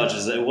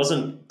montages, it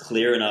wasn't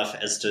clear enough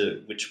as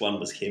to which one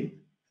was him.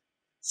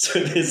 So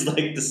there's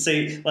like the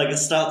scene, like it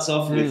starts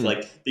off with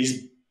like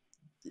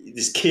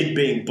this kid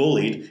being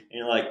bullied, and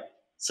you're like,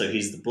 so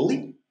he's the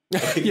bully?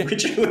 Like,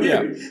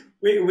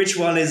 which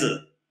one is it?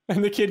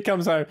 And the kid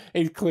comes home,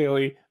 he's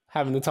clearly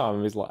having the time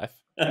of his life.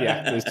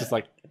 Yeah, it's just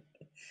like,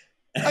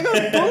 I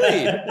got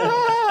bullied.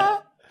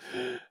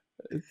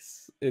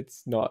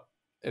 It's not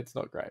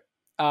great.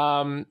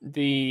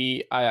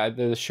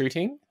 The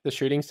shooting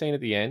scene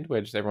at the end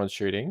where just everyone's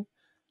shooting.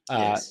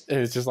 Yes.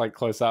 It's just like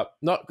close up,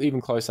 not even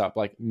close up,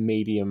 like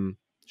medium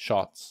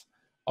shots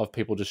of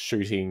people just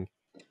shooting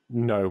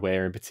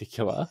nowhere in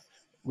particular.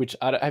 Which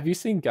have you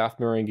seen Garth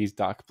Marenghi's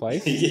Dark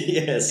Place?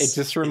 Yes. It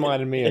just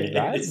reminded me of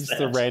that. Just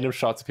the random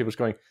shots of people just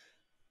going,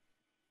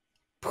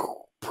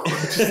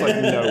 just like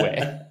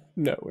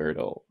nowhere at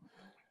all.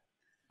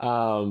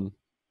 But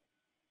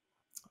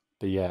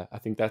yeah, I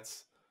think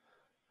that's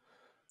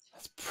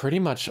pretty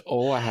much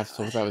all I have to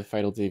talk about with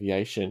Fatal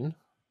Deviation.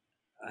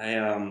 I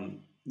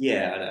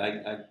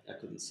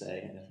couldn't say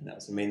anything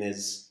else. I mean,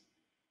 there's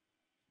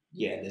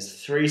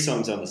 3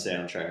 songs on the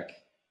soundtrack,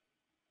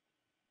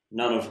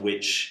 none of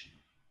which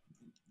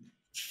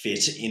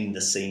fit in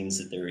the scenes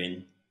that they're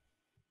in.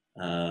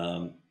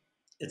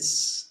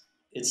 It's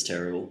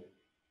terrible.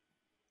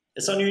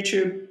 It's on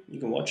YouTube. You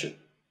can watch it.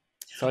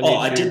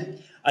 YouTube,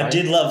 I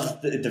did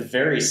love the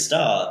very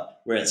start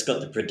where it's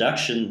got the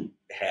production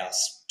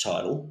house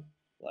title,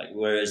 like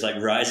where it's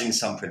like Rising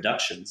Sun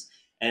Productions,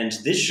 and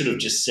this should have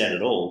just said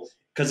it all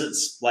because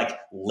it's like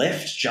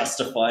left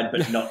justified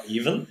but not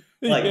even.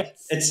 Like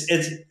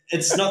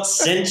it's not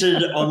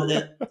centered on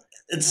it.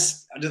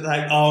 It's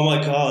like, oh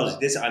my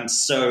God, I'm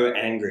so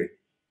angry.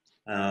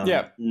 And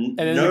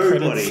then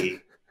nobody.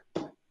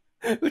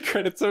 The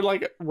credits are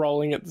like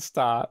rolling at the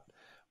start,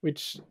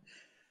 which,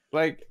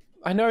 like,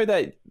 I know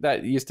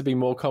that used to be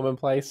more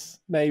commonplace,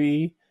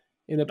 maybe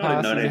in the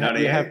past. Not in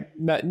 1998.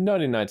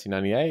 Not in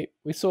 1998.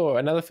 We saw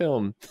another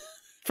film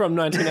from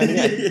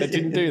 1998 that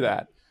didn't do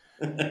that,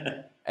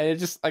 and it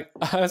just like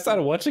I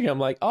started watching it. I'm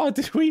like, oh,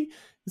 did we?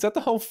 Is that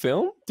the whole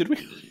film? Did we?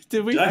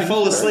 Did I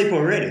fall asleep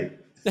already?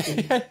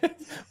 I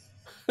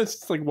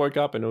just like woke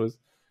up and it was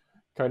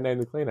Codename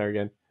the Cleaner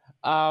again.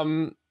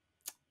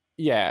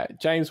 Yeah,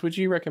 James, would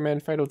you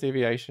recommend Fatal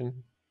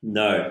Deviation?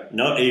 No,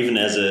 not even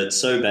as a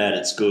so bad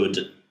it's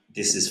good.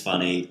 This is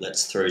funny.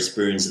 Let's throw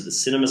spoons at the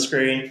cinema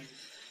screen.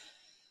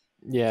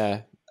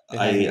 Yeah,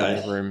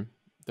 the room.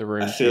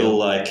 I feel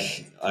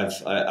like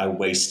I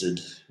wasted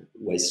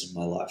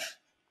my life.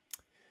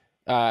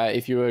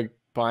 If you were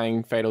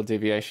buying Fatal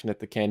Deviation at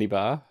the candy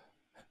bar,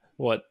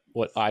 what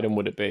item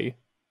would it be?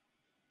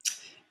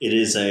 It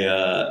is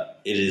a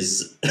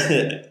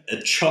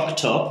chalk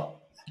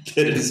top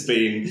that has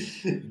been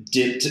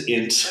dipped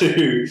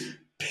into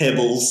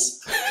pebbles.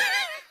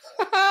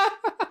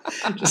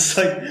 Just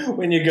like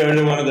when you go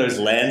to one of those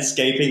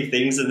landscaping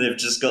things and they've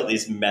just got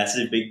this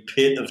massive big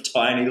pit of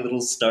tiny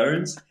little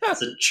stones.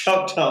 It's a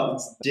chalk top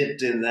that's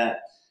dipped in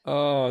that.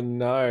 Oh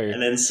no.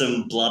 And then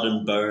some blood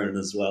and bone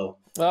as well.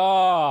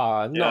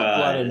 Oh, not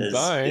blood and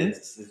bone.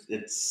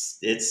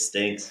 It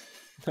stinks.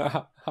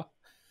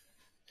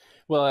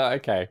 Well,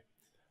 okay.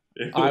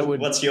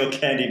 What's your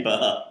candy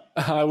bar?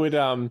 I would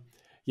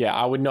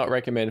I would not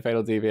recommend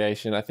Fatal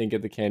Deviation. I think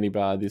at the candy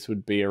bar this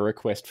would be a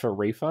request for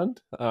refund.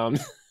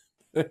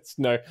 There's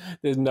no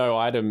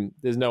item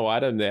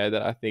there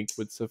that I think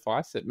would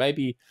suffice it.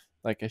 Maybe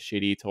like a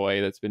shitty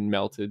toy that's been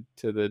melted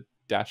to the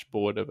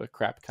dashboard of a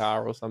crap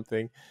car or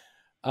something.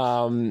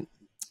 No,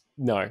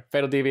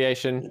 Fatal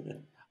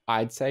Deviation.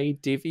 I'd say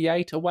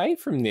deviate away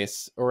from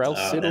this, or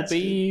else it'll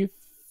be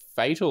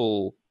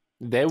fatal.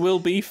 There will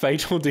be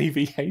Fatal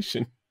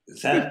Deviation.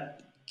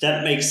 That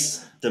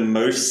makes the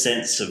most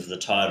sense of the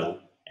title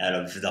out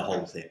of the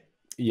whole thing.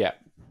 Yeah.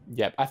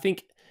 I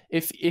think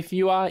if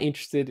you are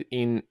interested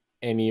in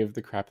any of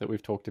the crap that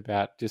we've talked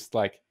about, just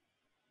like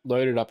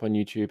load it up on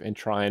YouTube and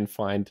try and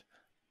find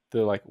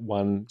the like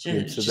one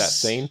glimpse of that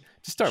scene.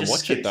 Just don't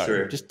watch it though.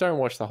 Through. Just don't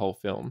watch the whole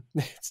film.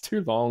 It's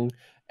too long,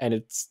 and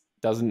it's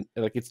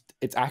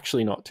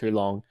actually not too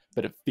long,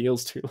 but it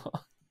feels too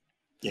long.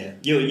 Yeah,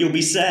 you'll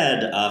be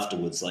sad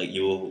afterwards. Like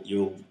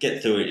you'll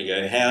get through it and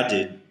go, how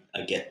did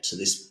I get to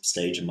this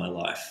stage in my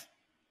life?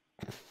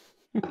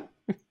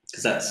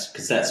 Because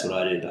that's what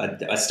I did.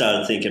 I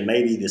started thinking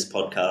maybe this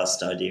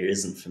podcast idea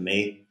isn't for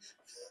me.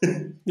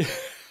 maybe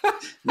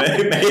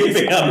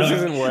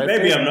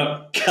I'm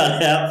not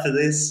cut out for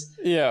this.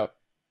 Yeah.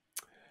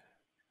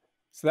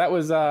 So that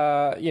was,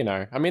 I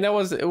mean, it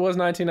was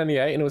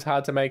 1998, and it was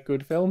hard to make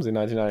good films in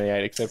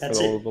 1998, except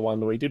for the one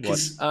that we did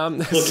watch.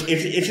 Look,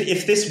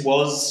 if this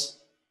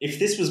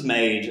was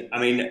made, I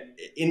mean,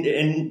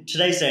 in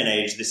today's day and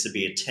age, this would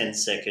be a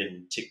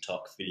 10-second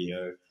TikTok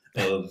video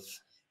of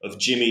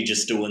Jimmy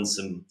just doing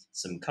some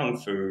kung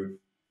fu,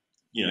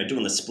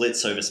 doing the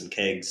splits over some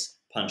kegs,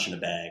 punching a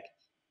bag.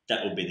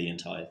 That would be the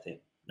entire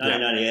thing.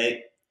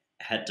 1998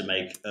 had to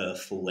make a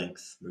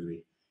full-length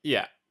movie.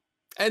 Yeah.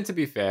 And to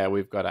be fair,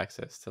 we've got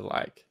access to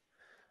like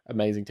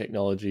amazing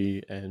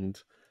technology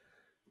and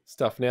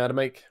stuff now to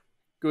make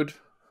good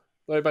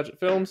low-budget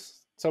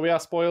films. So we are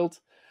spoiled,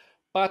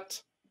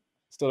 but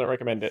still don't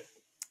recommend it.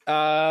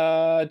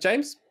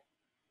 James?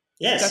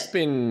 Yes. That's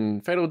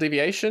been Fatal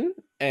Deviation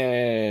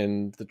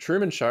and The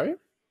Truman Show.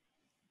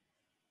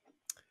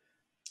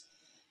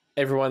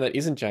 Everyone that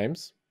isn't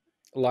James,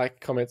 like,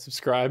 comment,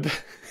 subscribe.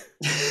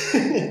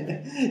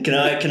 Can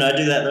I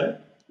do that though?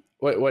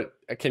 What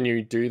can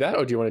you do that,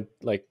 or do you want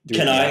to like do?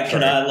 Can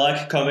I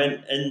like,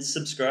 comment, and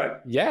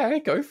subscribe? Yeah,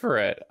 go for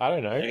it. I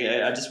don't know.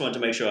 Okay, I just wanted to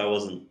make sure I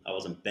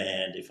wasn't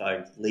banned if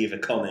I leave a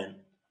comment.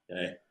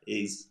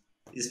 He's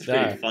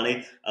pretty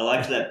funny. I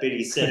liked that bit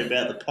he said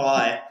about the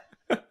pie.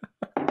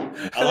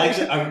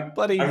 I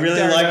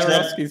really liked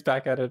that. He's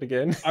back at it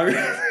again. I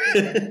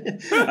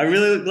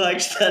really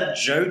liked that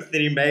joke that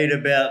he made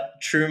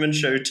about Truman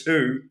Show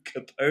 2,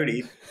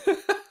 Capote.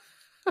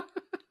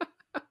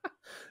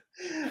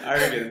 I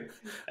reckon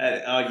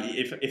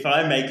if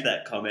I make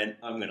that comment,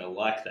 I'm going to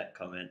like that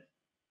comment.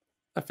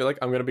 I feel like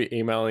I'm going to be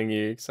emailing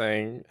you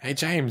saying, "Hey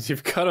James,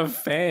 you've got a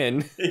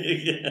fan."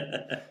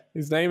 Yeah.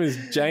 His name is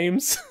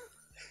James.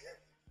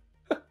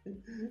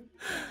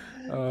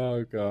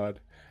 Oh God.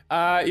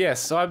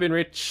 Yes. So I've been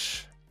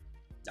Rich.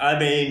 I've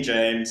been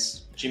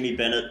James. Jimmy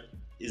Bennett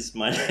is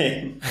my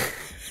name.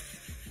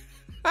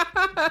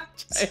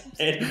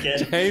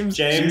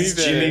 James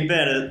Jimmy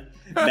Bennett,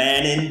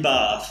 man in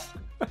Bath.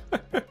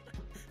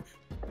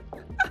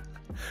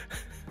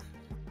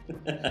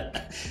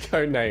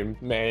 Code name,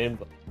 man.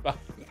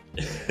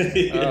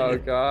 Oh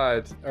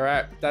God. All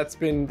right. That's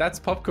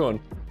popcorn.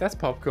 That's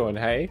popcorn.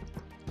 Hey.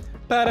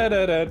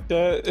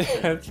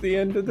 That's the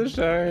end of the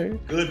show.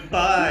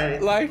 Goodbye.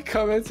 Like,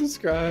 comment,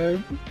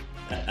 subscribe.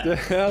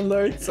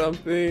 Download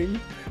something.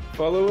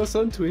 Follow us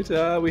on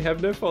Twitter. We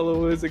have no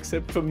followers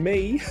except for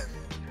me.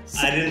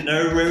 I didn't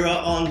know we were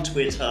on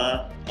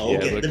Twitter.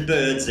 Get the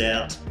birds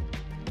out.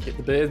 Get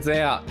the birds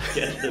out.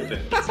 Get the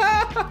birds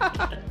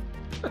out.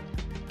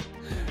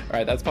 All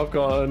right, that's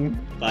popcorn.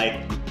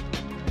 Bye.